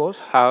 los hijos,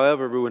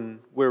 However, when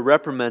we're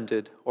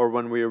reprimanded or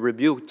when we are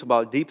rebuked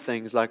about deep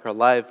things like our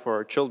life or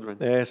our children,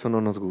 eso no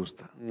nos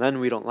gusta. then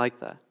we don't like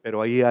that.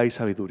 Pero ahí hay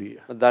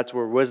sabiduría. But that's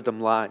where wisdom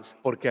lies,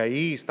 Porque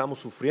ahí estamos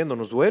sufriendo,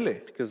 nos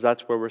duele. because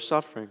that's where we're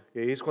suffering.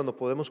 Y ahí es cuando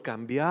podemos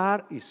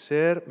cambiar y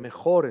ser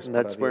mejores And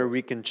para that's where Dios.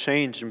 we can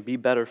change and be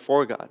better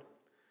for God.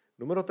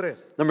 Número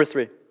 3. Number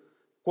 3,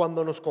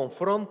 Cuando nos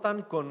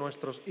confrontan con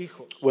nuestros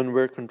hijos. when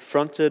we're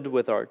confronted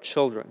with our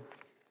children.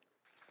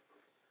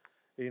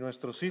 Y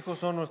nuestros hijos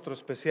son nuestro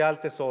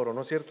especial tesoro,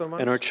 ¿no es cierto, And our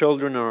hermanos?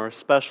 children are our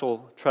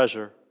special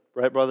treasure.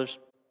 Right, brothers?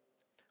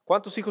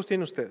 ¿Cuántos hijos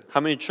tiene usted?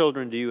 How many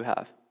children do you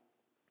have?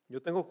 Yo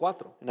tengo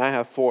 4. And I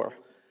have 4.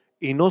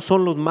 Y no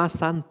son los más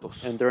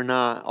santos. And they're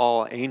not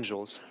all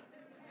angels.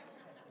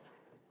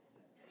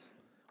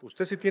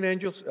 Usted sí tiene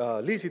angels,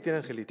 Lee sí tiene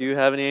Do angelitos. you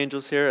have any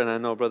angels here? And I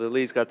know Brother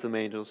Lee's got some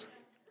angels.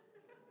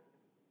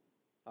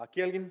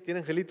 ¿Aquí alguien tiene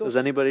angelitos? Does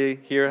anybody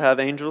here have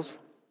angels?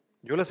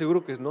 Yo le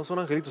aseguro que no son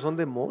angelitos, son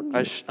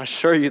demonios. I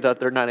assure you that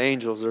they're not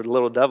angels, they're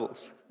little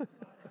devils.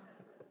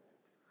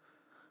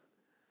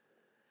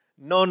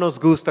 No nos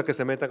gusta que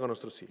se meta con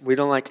nuestros hijos. We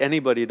don't like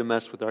anybody to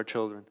mess with our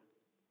children.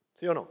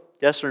 ¿Sí o no?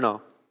 Yes or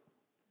no?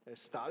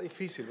 Está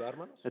difícil, ¿verdad,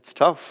 hermanos? It's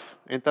tough.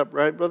 Ain't that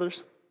right,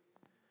 brothers?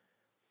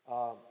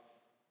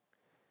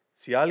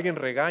 Si alguien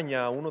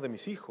regaña a uno de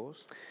mis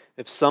hijos,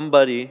 If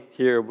somebody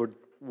here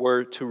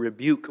were to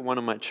rebuke one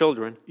of my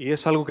children, y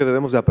es algo que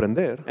debemos de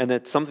aprender, and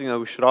it's something that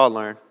we should all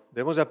learn,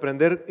 debemos de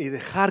aprender y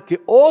dejar que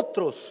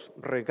otros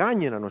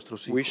regañen a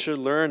nuestros we hijos. should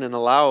learn and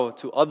allow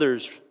to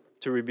others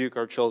to rebuke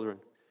our children.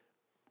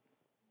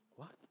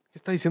 ¿Qué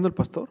está diciendo el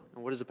pastor?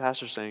 And what is the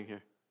pastor saying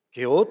here?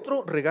 ¿Que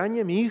otro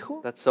regañe a mi hijo?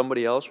 That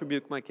somebody else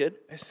rebuke my kid?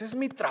 Ese es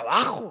mi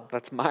trabajo.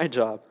 That's my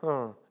job.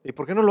 ¿Y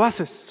por qué no lo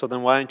haces? So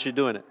then why aren't you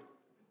doing it?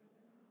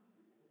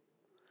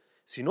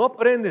 Si no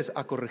aprendes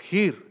a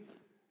corregir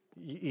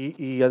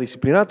y a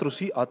disciplinar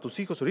a tus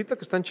hijos ahorita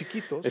que están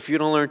chiquitos, If you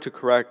don't learn to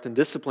correct and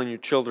discipline your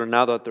children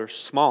now that they're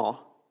small,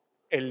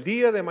 el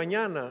día de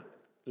mañana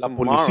la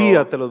Tomorrow.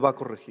 policía te los va a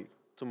corregir.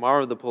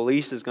 tomorrow the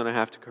police is going to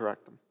have to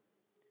correct them.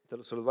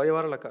 Se los va a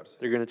llevar a la cárcel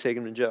They're going to take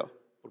them to jail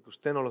porque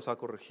usted no los ha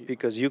corregido.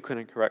 because you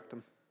couldn't correct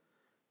them.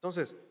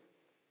 Entonces,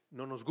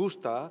 no nos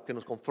gusta que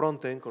nos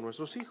confronten con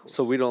nuestros hijos.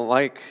 So we don't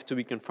like to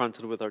be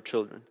confronted with our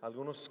children.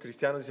 Algunos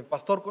cristianos dicen,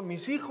 pastor, con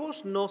mis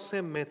hijos no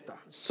se meta.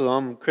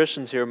 Some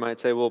Christians here might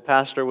say, well,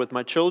 pastor, with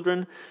my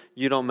children,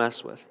 you don't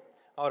mess with.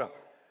 Ahora,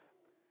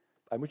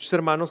 hay muchos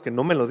hermanos que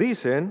no me lo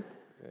dicen,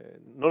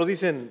 no lo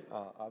dicen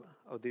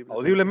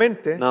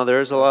audiblemente, Now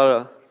there's a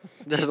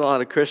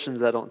lot of Christians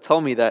that don't tell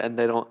me that, and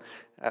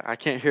I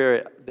can't hear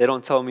it. They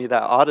don't tell me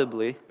that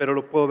audibly, pero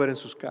lo puedo ver en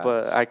sus but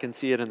caras. I can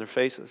see it in their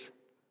faces.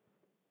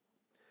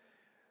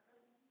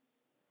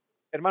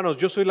 Hermanos,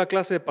 yo soy la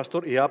clase de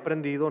pastor y he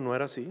aprendido, no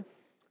era así,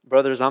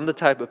 Brothers, I'm the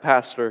type of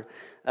pastor,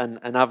 and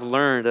I've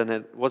learned, and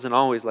it wasn't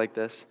always like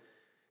this,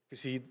 que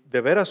si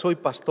de veras soy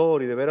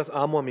pastor y de veras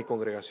amo a mi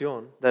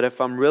congregación, that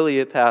if I'm really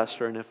a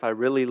pastor and if I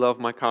really love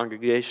my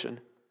congregation,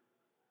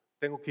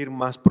 tengo que ir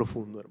más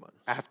profundo, hermanos.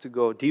 I have to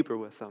go deeper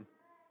with them.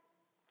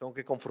 Tengo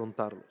que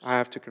confrontarlos. I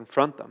have to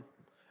confront them.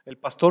 El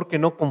pastor que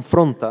no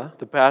confronta,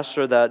 The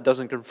pastor that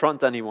doesn't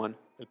confront anyone,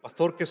 el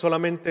pastor que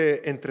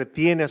solamente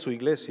entretiene a su the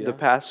iglesia,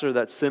 pastor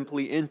that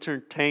simply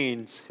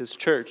entertains his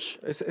church,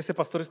 ese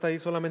pastor está ahí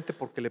solamente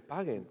porque le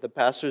paguen. the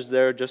pastor's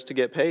there just to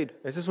get paid.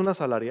 Ese es un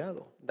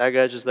asalariado. That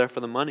guy's just there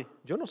for the money.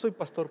 Yo no soy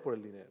pastor por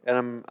el dinero.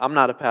 And I'm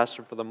not a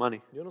pastor for the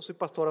money. Yo no soy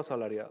pastor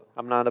asalariado.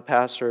 I'm not a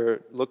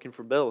pastor looking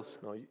for bills.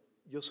 No,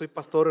 yo soy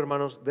pastor,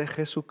 hermanos, de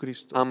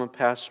Jesucristo, I'm a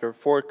pastor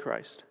for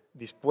Christ,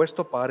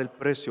 dispuesto a pagar el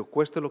precio,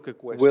 cueste lo que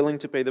cueste. willing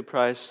to pay the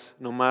price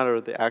no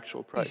matter the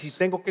actual Y si price.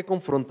 tengo que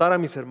confrontar a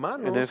mis And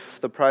hermanos, if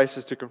the price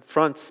is to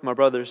confront my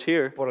brothers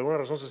here, por alguna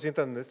razón se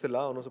sientan de este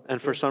lado, no sé por and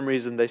for qué. some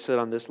reason they sit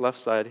on this left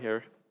side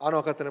here. No,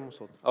 acá tenemos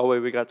otro. Oh,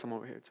 wait, we got some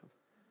over here too.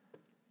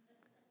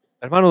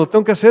 Hermano, lo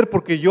tengo que hacer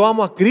porque yo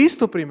amo a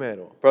Cristo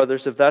primero.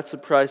 Brothers, if that's the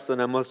price,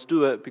 then I must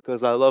do it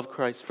because I love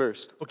Christ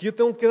first. Porque yo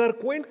tengo que dar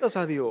cuentas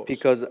a Dios.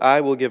 Because I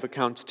will give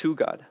accounts to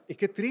God. Y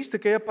qué triste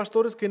que haya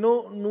pastores que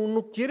no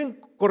quieren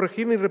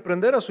corregir ni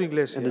reprender a su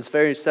iglesia. And it's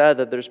very sad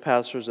that there's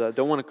pastors that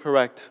don't want to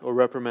correct or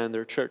reprimand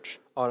their church.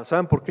 Ahora,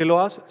 ¿saben por qué lo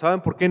hacen?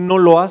 ¿Saben por qué no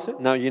lo hacen?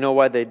 Now, you know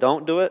why they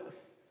don't do it?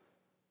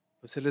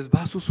 Pues se les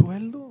va su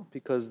sueldo.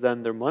 Because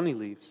then their money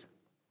leaves.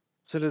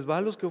 Se les va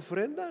a los que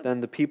ofrendan.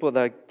 Then the people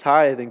that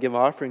tithe and give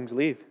offerings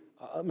leave.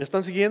 ¿Me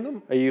están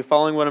siguiendo? Are you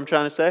following what I'm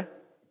trying to say?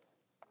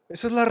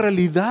 Esa es la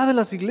realidad de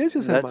las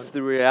iglesias, That's hermano.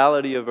 the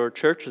reality of our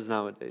churches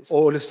nowadays.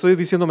 O le estoy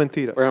diciendo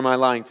mentiras. Or am I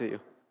lying to you?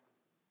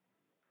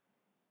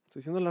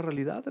 Estoy diciendo la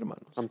realidad,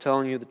 hermanos. I'm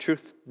telling you the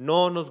truth.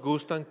 No nos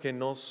gustan que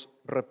nos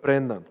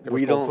reprendan, que nos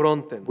We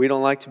confronten.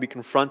 don't like to be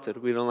confronted.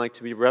 We don't like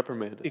to be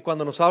reprimanded. Y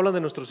cuando nos hablan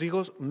de nuestros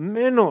hijos,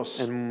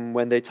 menos. And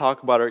when they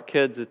talk about our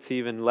kids, it's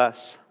even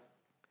less.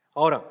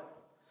 Ahora,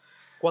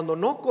 cuando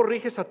no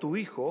corriges a tu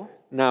hijo,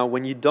 Now,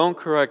 when you don't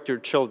correct your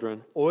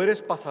children, o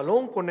eres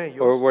pasalón con or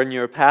ellos, when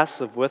you're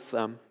passive with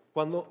them,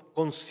 cuando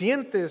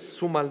consientes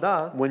su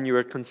maldad, when you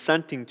are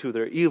consenting to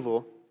their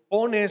evil,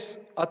 pones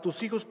a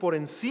tus hijos por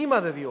encima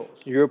de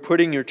Dios. you're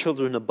putting your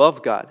children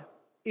above God.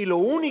 Y lo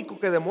único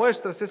que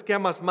demuestras es que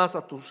amas más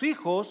a tus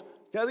hijos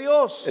que a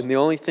Dios. And the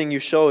only thing you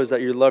show is that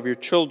you love your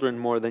children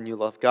more than you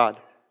love God.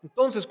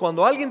 Entonces,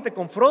 cuando alguien te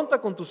confronta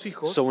con tus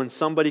hijos, So when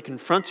somebody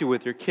confronts you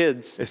with your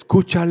kids,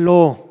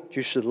 escúchalo,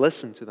 you should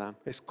listen to them.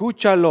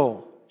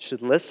 escúchalo. You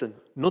should listen.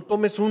 No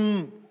tomes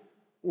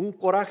un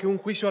coraje, un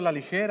juicio a la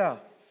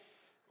ligera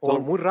o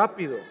muy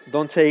rápido.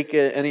 Don't take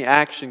any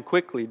action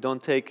quickly.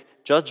 Don't take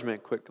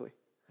judgment quickly.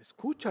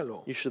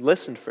 Escúchalo. You should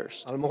listen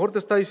first. A lo mejor te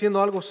está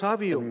diciendo algo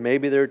sabio. And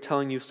maybe they're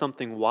telling you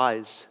something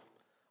wise.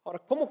 Ahora,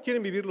 ¿cómo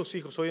quieren vivir los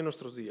hijos hoy en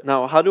nuestros días?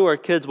 Now, how do our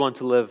kids want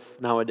to live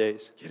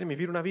nowadays? Quieren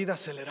vivir una vida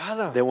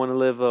acelerada. They want to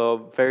live a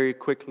very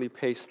quickly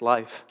paced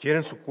life.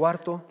 Quieren su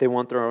cuarto, They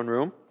want their own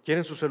room.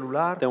 quieren su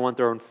celular, They want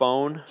their own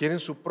phone.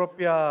 quieren su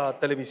propia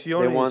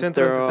televisión They y want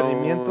centro de their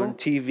entretenimiento, own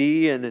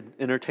TV and an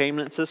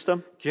entertainment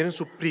system. quieren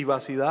su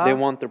privacidad, They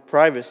want their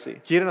privacy.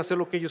 quieren hacer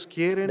lo que ellos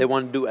quieren, They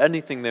want to do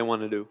anything they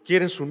want to do.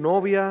 quieren su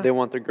novia They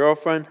want their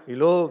girlfriend. y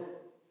luego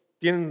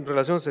tienen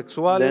relaciones Then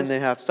sexuales,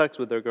 they have sex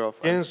with their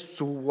girlfriend. tienen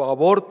su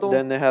aborto,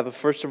 Then they have a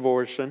first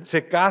abortion.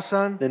 se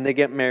casan, Then they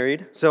get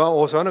married.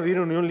 o se van a vivir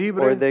en unión Or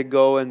libre they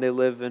go and they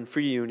live in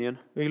free union.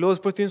 y luego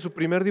después tienen su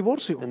primer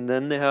divorcio, And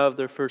then they have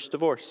their first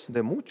divorce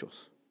de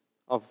muchos.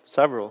 of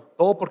several.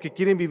 Todo porque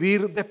quieren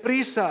vivir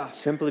deprisa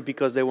Simply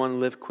because they want to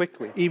live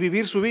quickly. y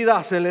vivir su vida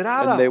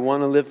acelerada. And they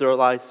want to live their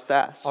lives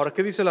fast. Ahora,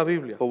 ¿qué dice la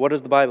Biblia? But what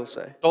does the Bible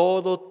say?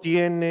 Todo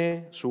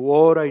tiene su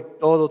hora y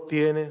todo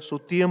tiene su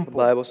The tiempo.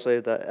 Bible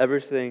says that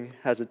everything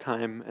has a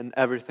time and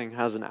everything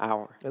has an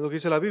hour. Es lo que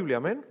dice la Biblia,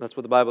 amén. That's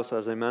what the Bible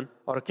says, amen?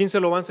 Ahora, ¿quién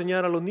se lo va a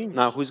enseñar a los niños?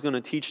 Now, who's going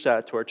to teach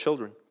that to our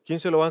children? ¿Quién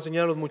se lo va a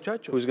enseñar a los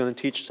muchachos? Who's going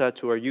to teach that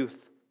to our youth?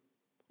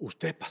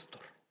 Usted, pastor.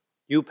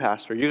 You,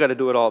 pastor. You got to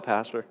do it all,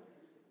 pastor.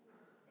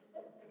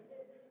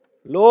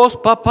 Los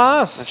That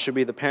papás. should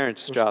be the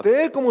parent's job.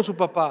 Usted como su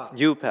papá.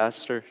 You,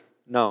 pastor.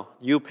 No,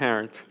 you,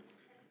 parent.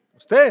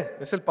 Usted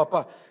es el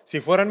papá. Si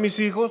fueran mis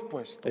hijos,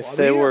 pues If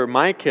they todavía. were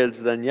my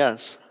kids, then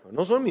yes.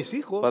 No son mis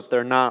hijos, But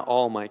they're not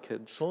all my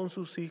kids. son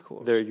sus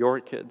hijos. They're your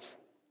kids.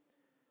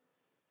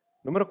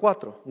 Número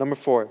 4. Number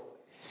 4,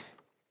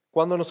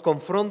 Cuando nos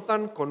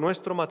confrontan con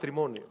nuestro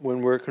matrimonio.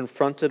 when we're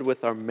confronted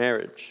with our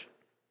marriage.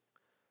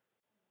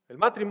 El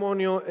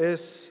matrimonio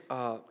es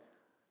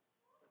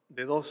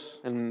de dos.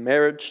 And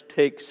marriage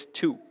takes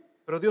two.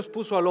 Pero Dios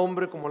puso al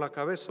hombre como la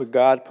cabeza. But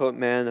God put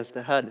man as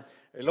the head.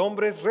 El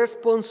hombre es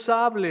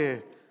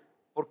responsable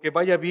porque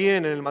vaya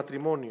bien en el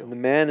matrimonio, And the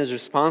man is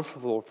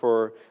responsible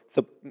for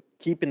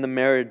keeping the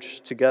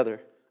marriage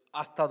together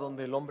hasta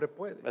donde el hombre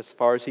puede. as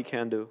far as he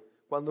can do.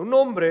 Cuando un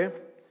hombre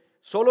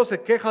solo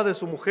se queja de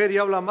su mujer y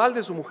habla mal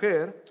de su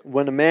mujer,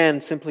 When a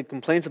man simply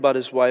complains about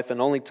his wife and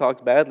only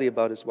talks badly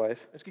about his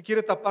wife, es que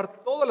quiere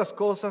tapar todas las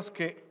cosas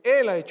que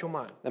él ha hecho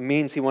mal. that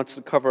means he wants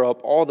to cover up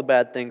all the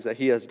bad things that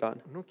he has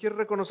done. No quiere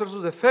reconocer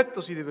sus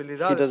defectos y He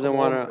debilidades doesn't como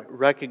want hombre. to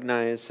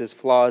recognize his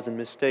flaws and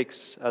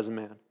mistakes as a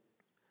man.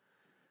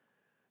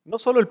 No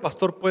solo el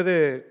pastor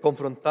puede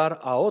confrontar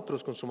a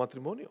otros con su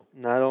matrimonio.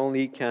 Not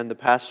only can the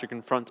pastor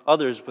confront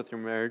others with your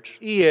marriage,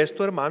 Y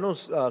esto,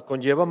 hermanos,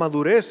 conlleva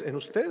madurez en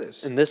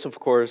ustedes and this, of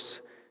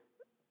course,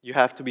 you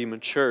have to be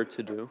mature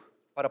to do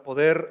para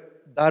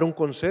poder dar un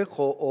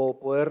consejo o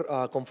poder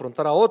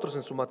confrontar a otros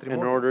en su in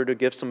matrimonio. order to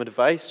give some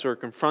advice or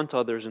confront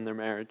others in their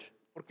marriage.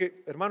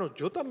 Porque, hermanos,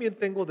 yo también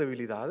tengo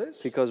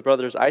debilidades. Because,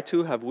 brothers, I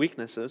too have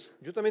weaknesses.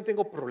 Yo también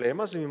tengo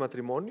problemas en mi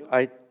matrimonio.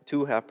 I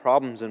too have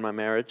problems in my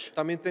marriage.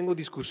 También tengo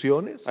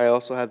discusiones. I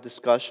also have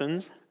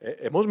discussions,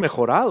 Hemos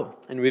mejorado.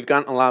 and we've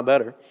gotten a lot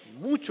better,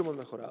 Mucho hemos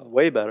mejorado.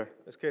 way better.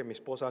 Es que mi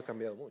esposa ha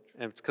cambiado mucho.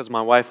 And it's because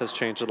my wife has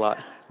changed a lot.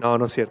 No,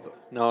 no es cierto.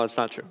 No, it's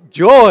not true.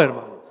 Yo,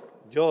 hermanos,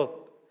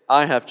 yo.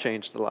 I have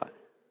changed a lot.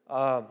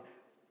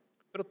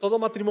 Pero todo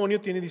matrimonio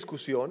tiene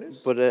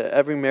discusiones. But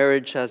every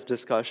marriage has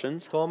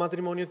discussions, Todo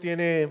matrimonio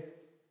tiene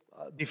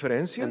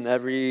diferencias. and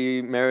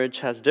every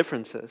marriage has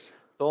differences.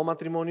 Todo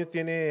matrimonio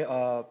tiene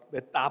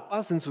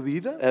etapas en su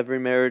vida. Every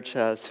marriage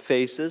has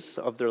phases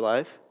of their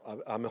life.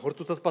 A lo mejor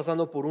tú estás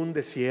pasando por un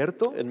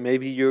desierto. And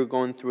maybe you're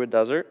going through a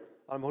desert.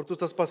 A lo mejor tú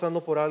estás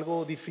pasando por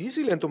algo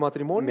difícil en tu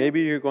matrimonio.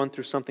 Maybe you're going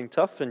through something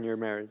tough in your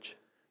marriage.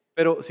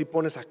 Pero si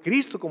pones a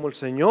Cristo como el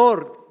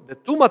Señor de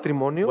tu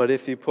matrimonio, But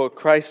if you put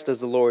Christ as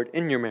the Lord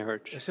in your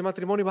marriage, ese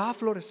matrimonio va a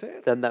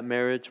florecer. then that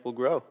marriage will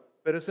grow.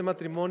 Pero ese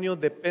matrimonio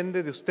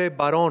depende de usted,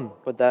 varón.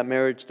 But that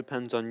marriage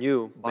depends on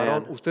you,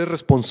 Varón, man. usted es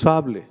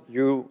responsable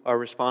You are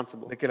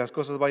responsible. de que las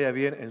cosas vayan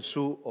bien en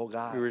su You're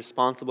hogar.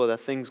 responsible that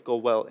things go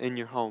well in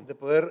your home De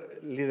poder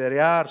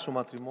liderar su so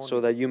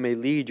matrimonio. that you may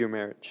lead your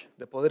marriage.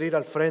 De poder ir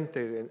al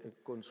frente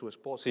con su So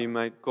esposa. you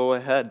might go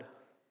ahead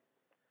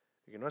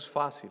Que no es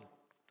fácil,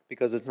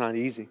 because it's not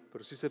easy.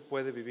 pero sí se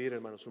puede vivir,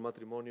 hermanos, un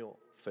matrimonio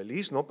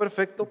feliz, no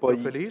perfecto, But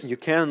pero feliz. you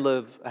can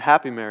live a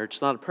happy marriage.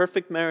 It's not a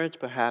perfect marriage,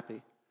 but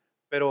happy.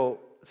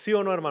 Pero sí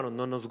o no, hermanos,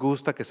 no nos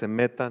gusta que se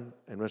metan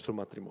en nuestro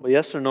matrimonio. But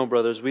yes or no,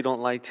 brothers, we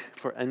don't like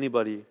for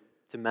anybody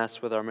to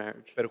mess with our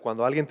marriage. Pero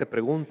cuando alguien te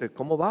pregunte,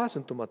 ¿cómo vas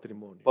en tu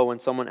matrimonio? But when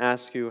someone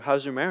asks you,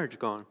 how's your marriage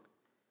going?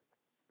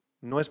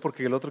 No es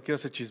porque el otro quiera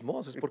ser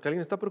chismoso, es porque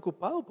alguien está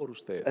preocupado por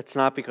usted. It's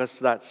not because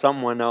that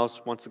someone else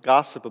wants to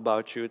gossip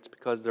about you, it's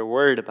because they're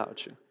worried about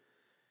you.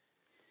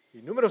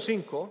 Y número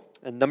 5,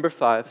 And number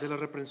 5, de las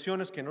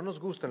reprensiones que no nos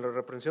gustan, la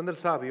reprensión del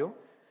sabio,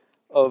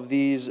 of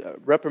these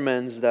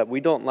reprimands that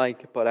we don't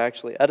like but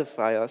actually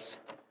edify us,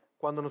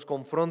 cuando nos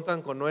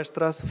confrontan con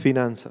nuestras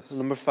finanzas.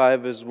 number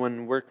 5 is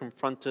when we're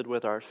confronted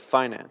with our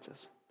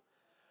finances.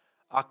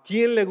 ¿A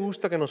quién le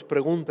gusta que nos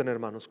pregunten,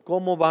 hermanos,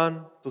 cómo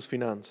van tus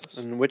finanzas?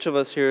 And which of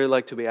us here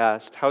like to be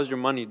asked, how's your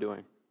money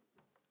doing?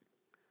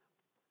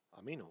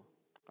 A mí no.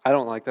 I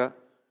don't like that.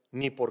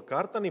 Ni por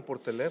carta, ni por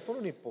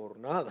teléfono, ni por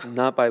nada.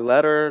 Not by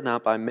letter,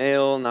 not by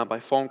mail, not by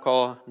phone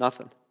call,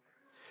 nothing.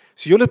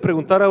 Si yo les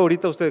preguntara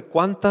ahorita a usted,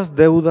 ¿cuántas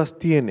deudas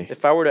tiene?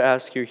 If I were to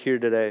ask you here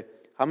today,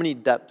 how many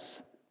debts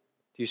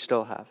do you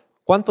still have?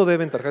 ¿Cuánto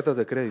deben tarjetas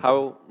de crédito?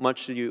 How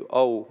much do you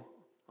owe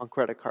on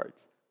credit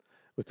cards?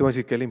 Usted va a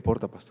decir, ¿qué le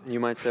importa, pastor? You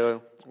might say,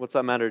 well, what's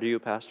that matter to you,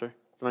 Pastor?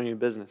 It's none of your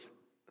business.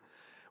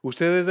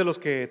 ¿Usted es de los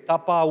que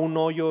tapa un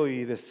hoyo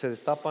y se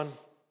destapan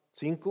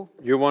 5?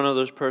 You're one of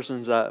those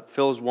persons that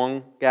fills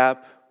one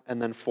gap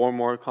and then 4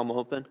 more come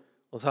open,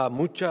 O sea,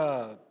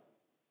 muchos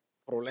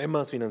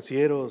problemas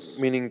financieros.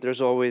 meaning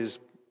there's always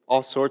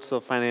all sorts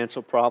of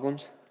financial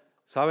problems.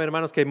 ¿Sabe,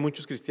 hermanos, que hay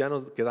muchos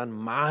cristianos que dan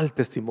mal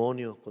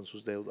testimonio con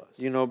sus deudas?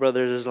 You know,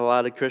 brothers, there's a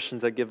lot of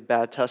Christians that give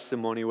bad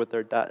testimony with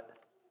their debt,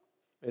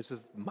 Eso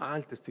es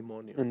mal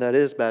testimonio. and that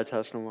is bad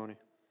testimony.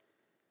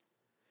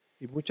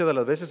 Y muchas de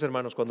las veces,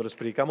 hermanos, cuando les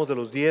predicamos de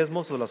los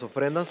diezmos o las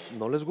ofrendas,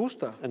 no les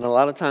gusta. And a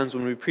lot of times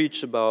when we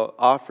preach about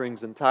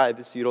offerings and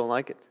tithes, you don't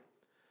like it.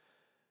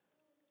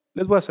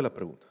 Les voy a hacer la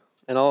pregunta.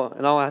 And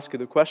I'll ask you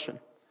the question,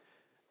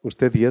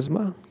 ¿Usted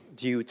diezma?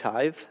 do you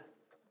tithe?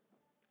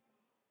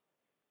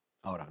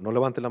 Ahora, no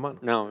levante la mano.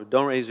 No,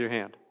 don't raise your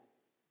hand.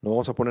 No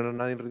vamos a poner a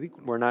nadie en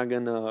ridículo. We're not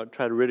going to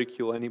try to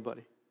ridicule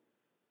anybody.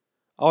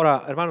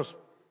 Ahora, hermanos,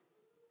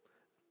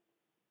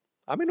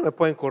 a mí no me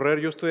pueden correr.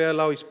 Yo estoy al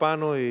lado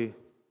hispano y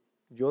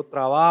yo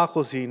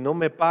trabajo. Si no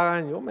me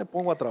pagan, yo me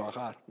pongo a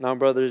trabajar. Now,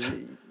 brothers,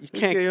 Es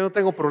que yo no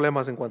tengo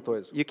problemas en cuanto a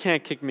eso. you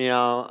can't kick me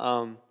out.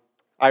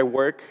 I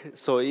work,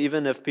 so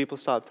even if people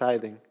stop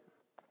tithing,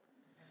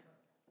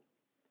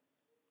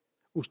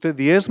 ¿Usted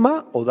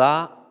diezma o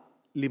da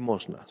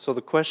limosnas? so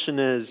the question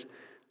is,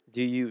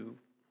 do you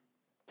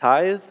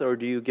tithe or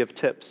do you give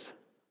tips?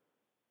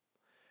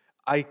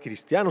 Hay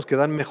cristianos que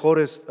dan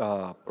mejores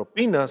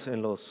propinas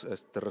en los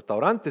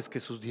restaurantes que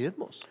sus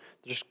diezmos.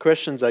 There's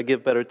Christians that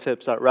give better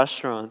tips at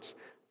restaurants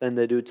than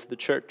they do to the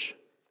church,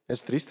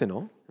 Es triste,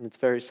 ¿no? and it's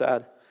very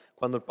sad.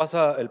 Cuando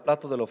pasa el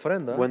plato de la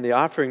ofrenda, When the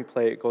offering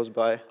plate goes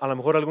by, a lo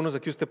mejor algunos de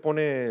aquí usted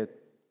pone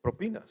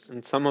propinas.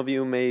 and some of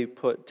you may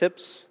put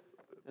tips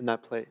in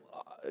that plate.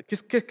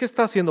 ¿Qué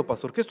está haciendo,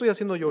 pastor? ¿Qué estoy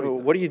haciendo yo Well,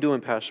 ahorita? what are you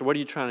doing, Pastor? What are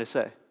you trying to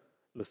say?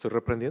 Lo estoy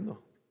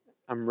reprendiendo,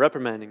 I'm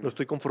reprimanding lo you.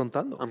 estoy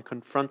confrontando. I'm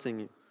confronting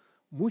you.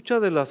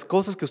 Muchas de las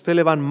cosas que a usted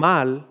le van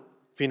mal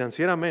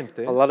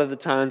financieramente A lot of the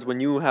times when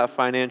you have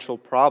financial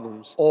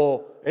problems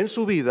o en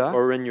su vida,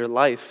 or in your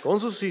life con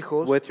sus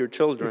hijos with your y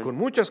children con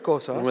muchas and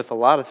cosas, with a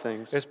lot of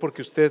things, es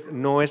porque usted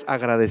no es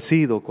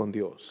agradecido con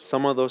Dios.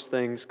 some of those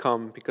things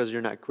come because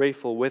you're not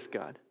grateful with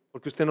God,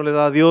 Porque usted no le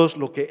da a Dios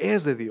lo que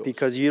es de Dios.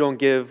 because you don't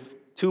give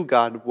to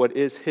God what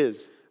is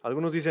His.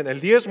 Algunos dicen, el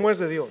diezmo es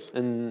de Dios.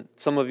 And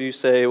some of you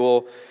say,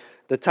 well,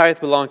 the tithe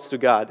belongs to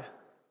God.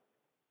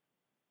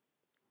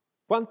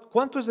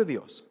 ¿Cuánto es de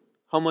Dios?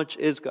 How much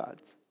is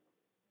God's?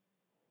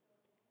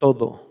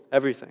 Todo,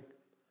 Everything,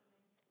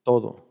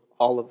 todo.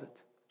 all of it.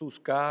 Tus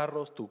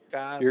carros, tu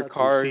casa, Your tus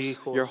cars,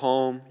 hijos, your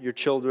home, your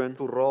children,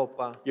 tu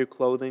ropa, your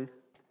clothing,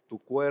 tu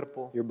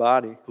cuerpo, your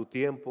body, tu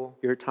tiempo,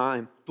 your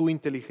time, tu your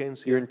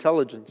inteligencia,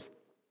 intelligence,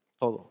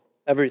 todo.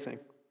 everything.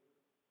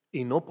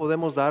 Y no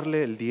podemos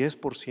darle el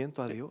 10%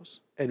 a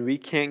Dios. And we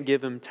can't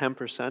give Him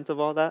 10% of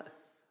all that.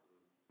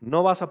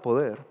 No vas a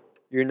poder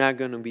You're not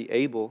going to be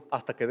able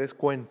hasta que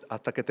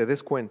te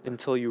des cuenta,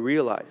 until you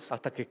realize,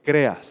 hasta que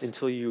creas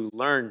until you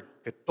learn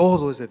que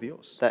todo es de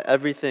Dios. that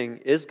everything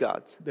is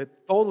God's. De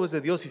todo es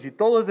de Dios. Y si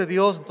todo es de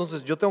Dios,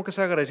 entonces yo tengo que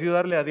ser agradecido y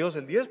darle a Dios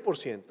el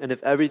 10%. And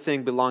if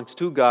everything belongs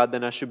to God,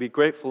 then I should be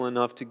grateful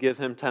enough to give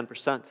Him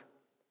 10%.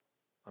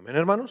 Amén,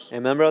 hermanos.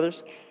 Amen,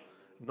 brothers?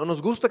 No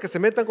nos gusta que se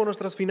metan con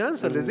nuestras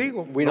finanzas, les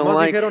digo. We don't Nomás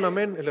like- dijeron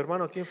amén el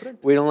hermano aquí enfrente.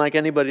 We don't like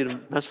anybody to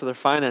mess with their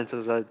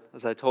finances,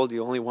 as I told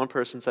you. Only one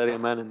person said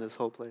amen in this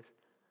whole place.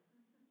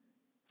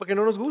 Porque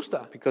no nos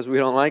gusta. Because we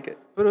don't like it.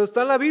 Pero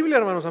está en la Biblia,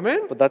 hermanos,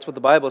 amén. But that's what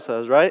the Bible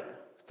says, right?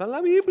 Está en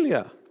la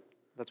Biblia.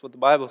 That's what the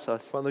Bible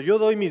says. Cuando yo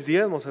doy mis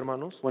diezmos,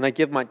 hermanos, When I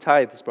give my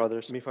tithes,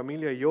 brothers, mi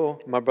familia y yo,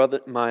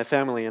 my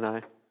family and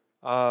I,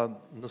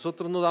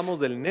 nosotros no damos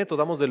del neto,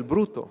 damos del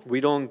bruto. we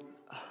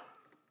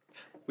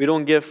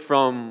don't give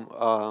from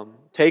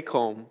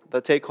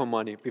the take-home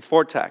money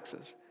before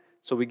taxes.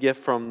 So we give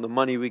from the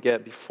money we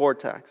get before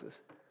taxes.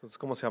 Entonces,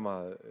 ¿cómo se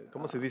llama?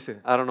 ¿Cómo se dice?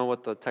 I don't know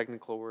what the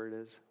technical word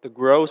is. The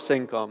gross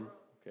income.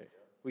 Okay.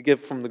 We give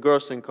from the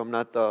gross income,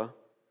 not the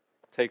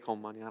take-home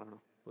money. I don't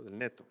know. Pues del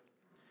neto.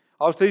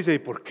 Ahora usted dice, ¿y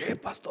por qué,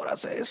 pastor,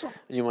 hace eso?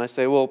 And you might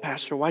say, well,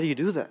 Pastor, why do you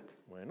do that?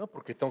 Bueno,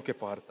 porque tengo que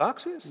pagar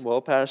taxes.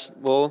 Well,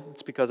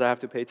 it's because I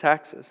have to pay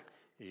taxes.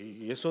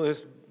 Y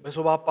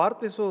eso va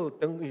aparte,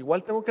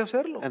 igual tengo que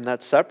hacerlo. And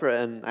that's separate,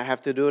 and I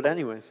have to do it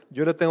anyways.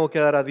 Yo le tengo que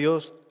dar a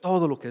Dios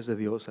todo lo que es de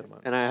Dios,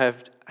 hermano. And I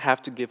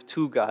have to give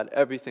to God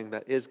everything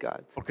that is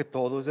God's. Porque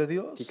todo es de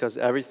Dios. Because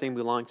everything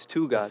belongs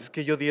to God. Es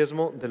que yo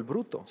diezmo del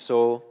bruto.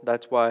 So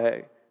that's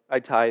why I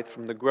tithe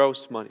from the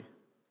gross money.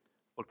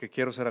 Porque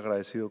quiero ser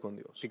agradecido con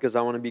Dios. Because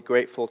I want to be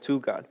grateful to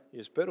God. Y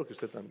espero que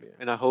usted también.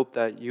 And I hope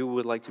that you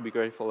would like to be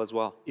grateful as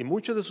well. Y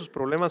muchos de sus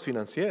problemas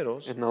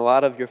financieros And a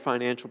lot of your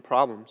financial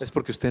problems es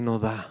porque usted no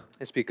da.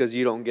 is because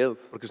you don't give.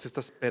 Porque usted está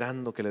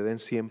esperando que le den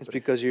It's siempre.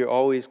 because you're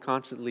always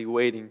constantly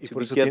waiting Y to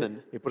por be eso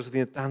given.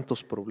 tiene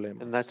tantos And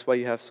problemas. that's why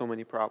you have so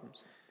many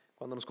problems.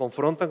 Cuando nos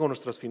confrontan con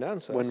nuestras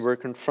finanzas, When we're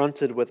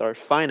confronted with our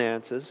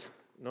finances,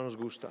 no nos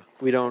gusta.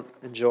 we don't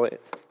enjoy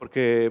it.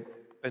 Porque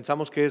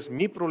pensamos que es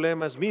mi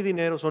problema, es mi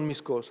dinero, son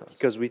mis cosas.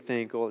 Because we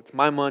think, oh, it's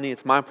my money,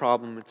 it's my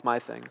problem, it's my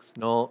things.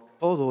 No,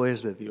 todo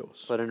es de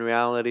Dios. But in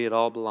reality, it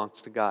all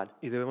belongs to God.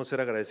 Y debemos ser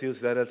agradecidos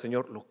y darle al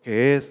Señor lo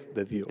que es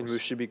de Dios. And we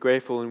should be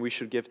grateful and we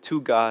should give to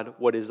God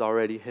what is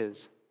already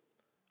His.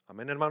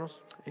 Amén,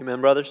 hermanos.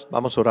 Amen, brothers?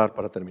 Vamos a orar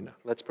para terminar.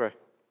 Let's pray.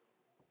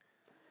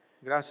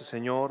 Gracias,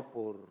 Señor,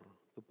 por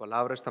tu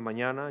palabra esta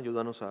mañana.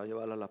 Ayúdanos a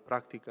llevarla a la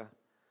práctica,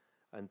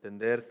 a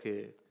entender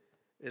que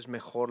es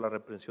mejor la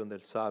reprensión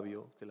del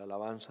sabio que la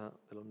alabanza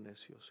de los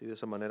necios. Y de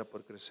esa manera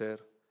poder crecer,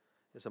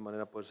 de esa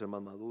manera poder ser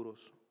más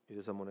maduros y de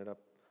esa manera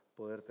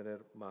poder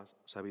tener más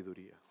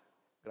sabiduría.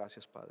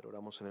 Gracias, Padre.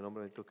 Oramos en el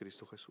nombre de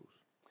Cristo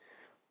Jesús.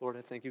 Lord,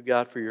 I thank you,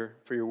 God, for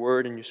your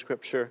word and your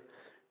scripture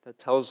that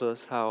tells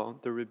us how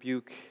the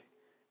rebuke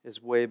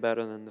is way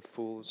better than the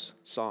fool's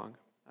song.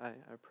 I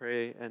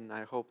pray and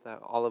I hope that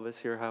all of us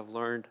here have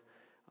learned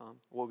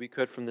what we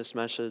could from this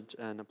message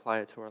and apply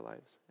it to our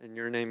lives. In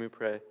your name we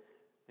pray.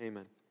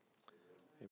 Amen.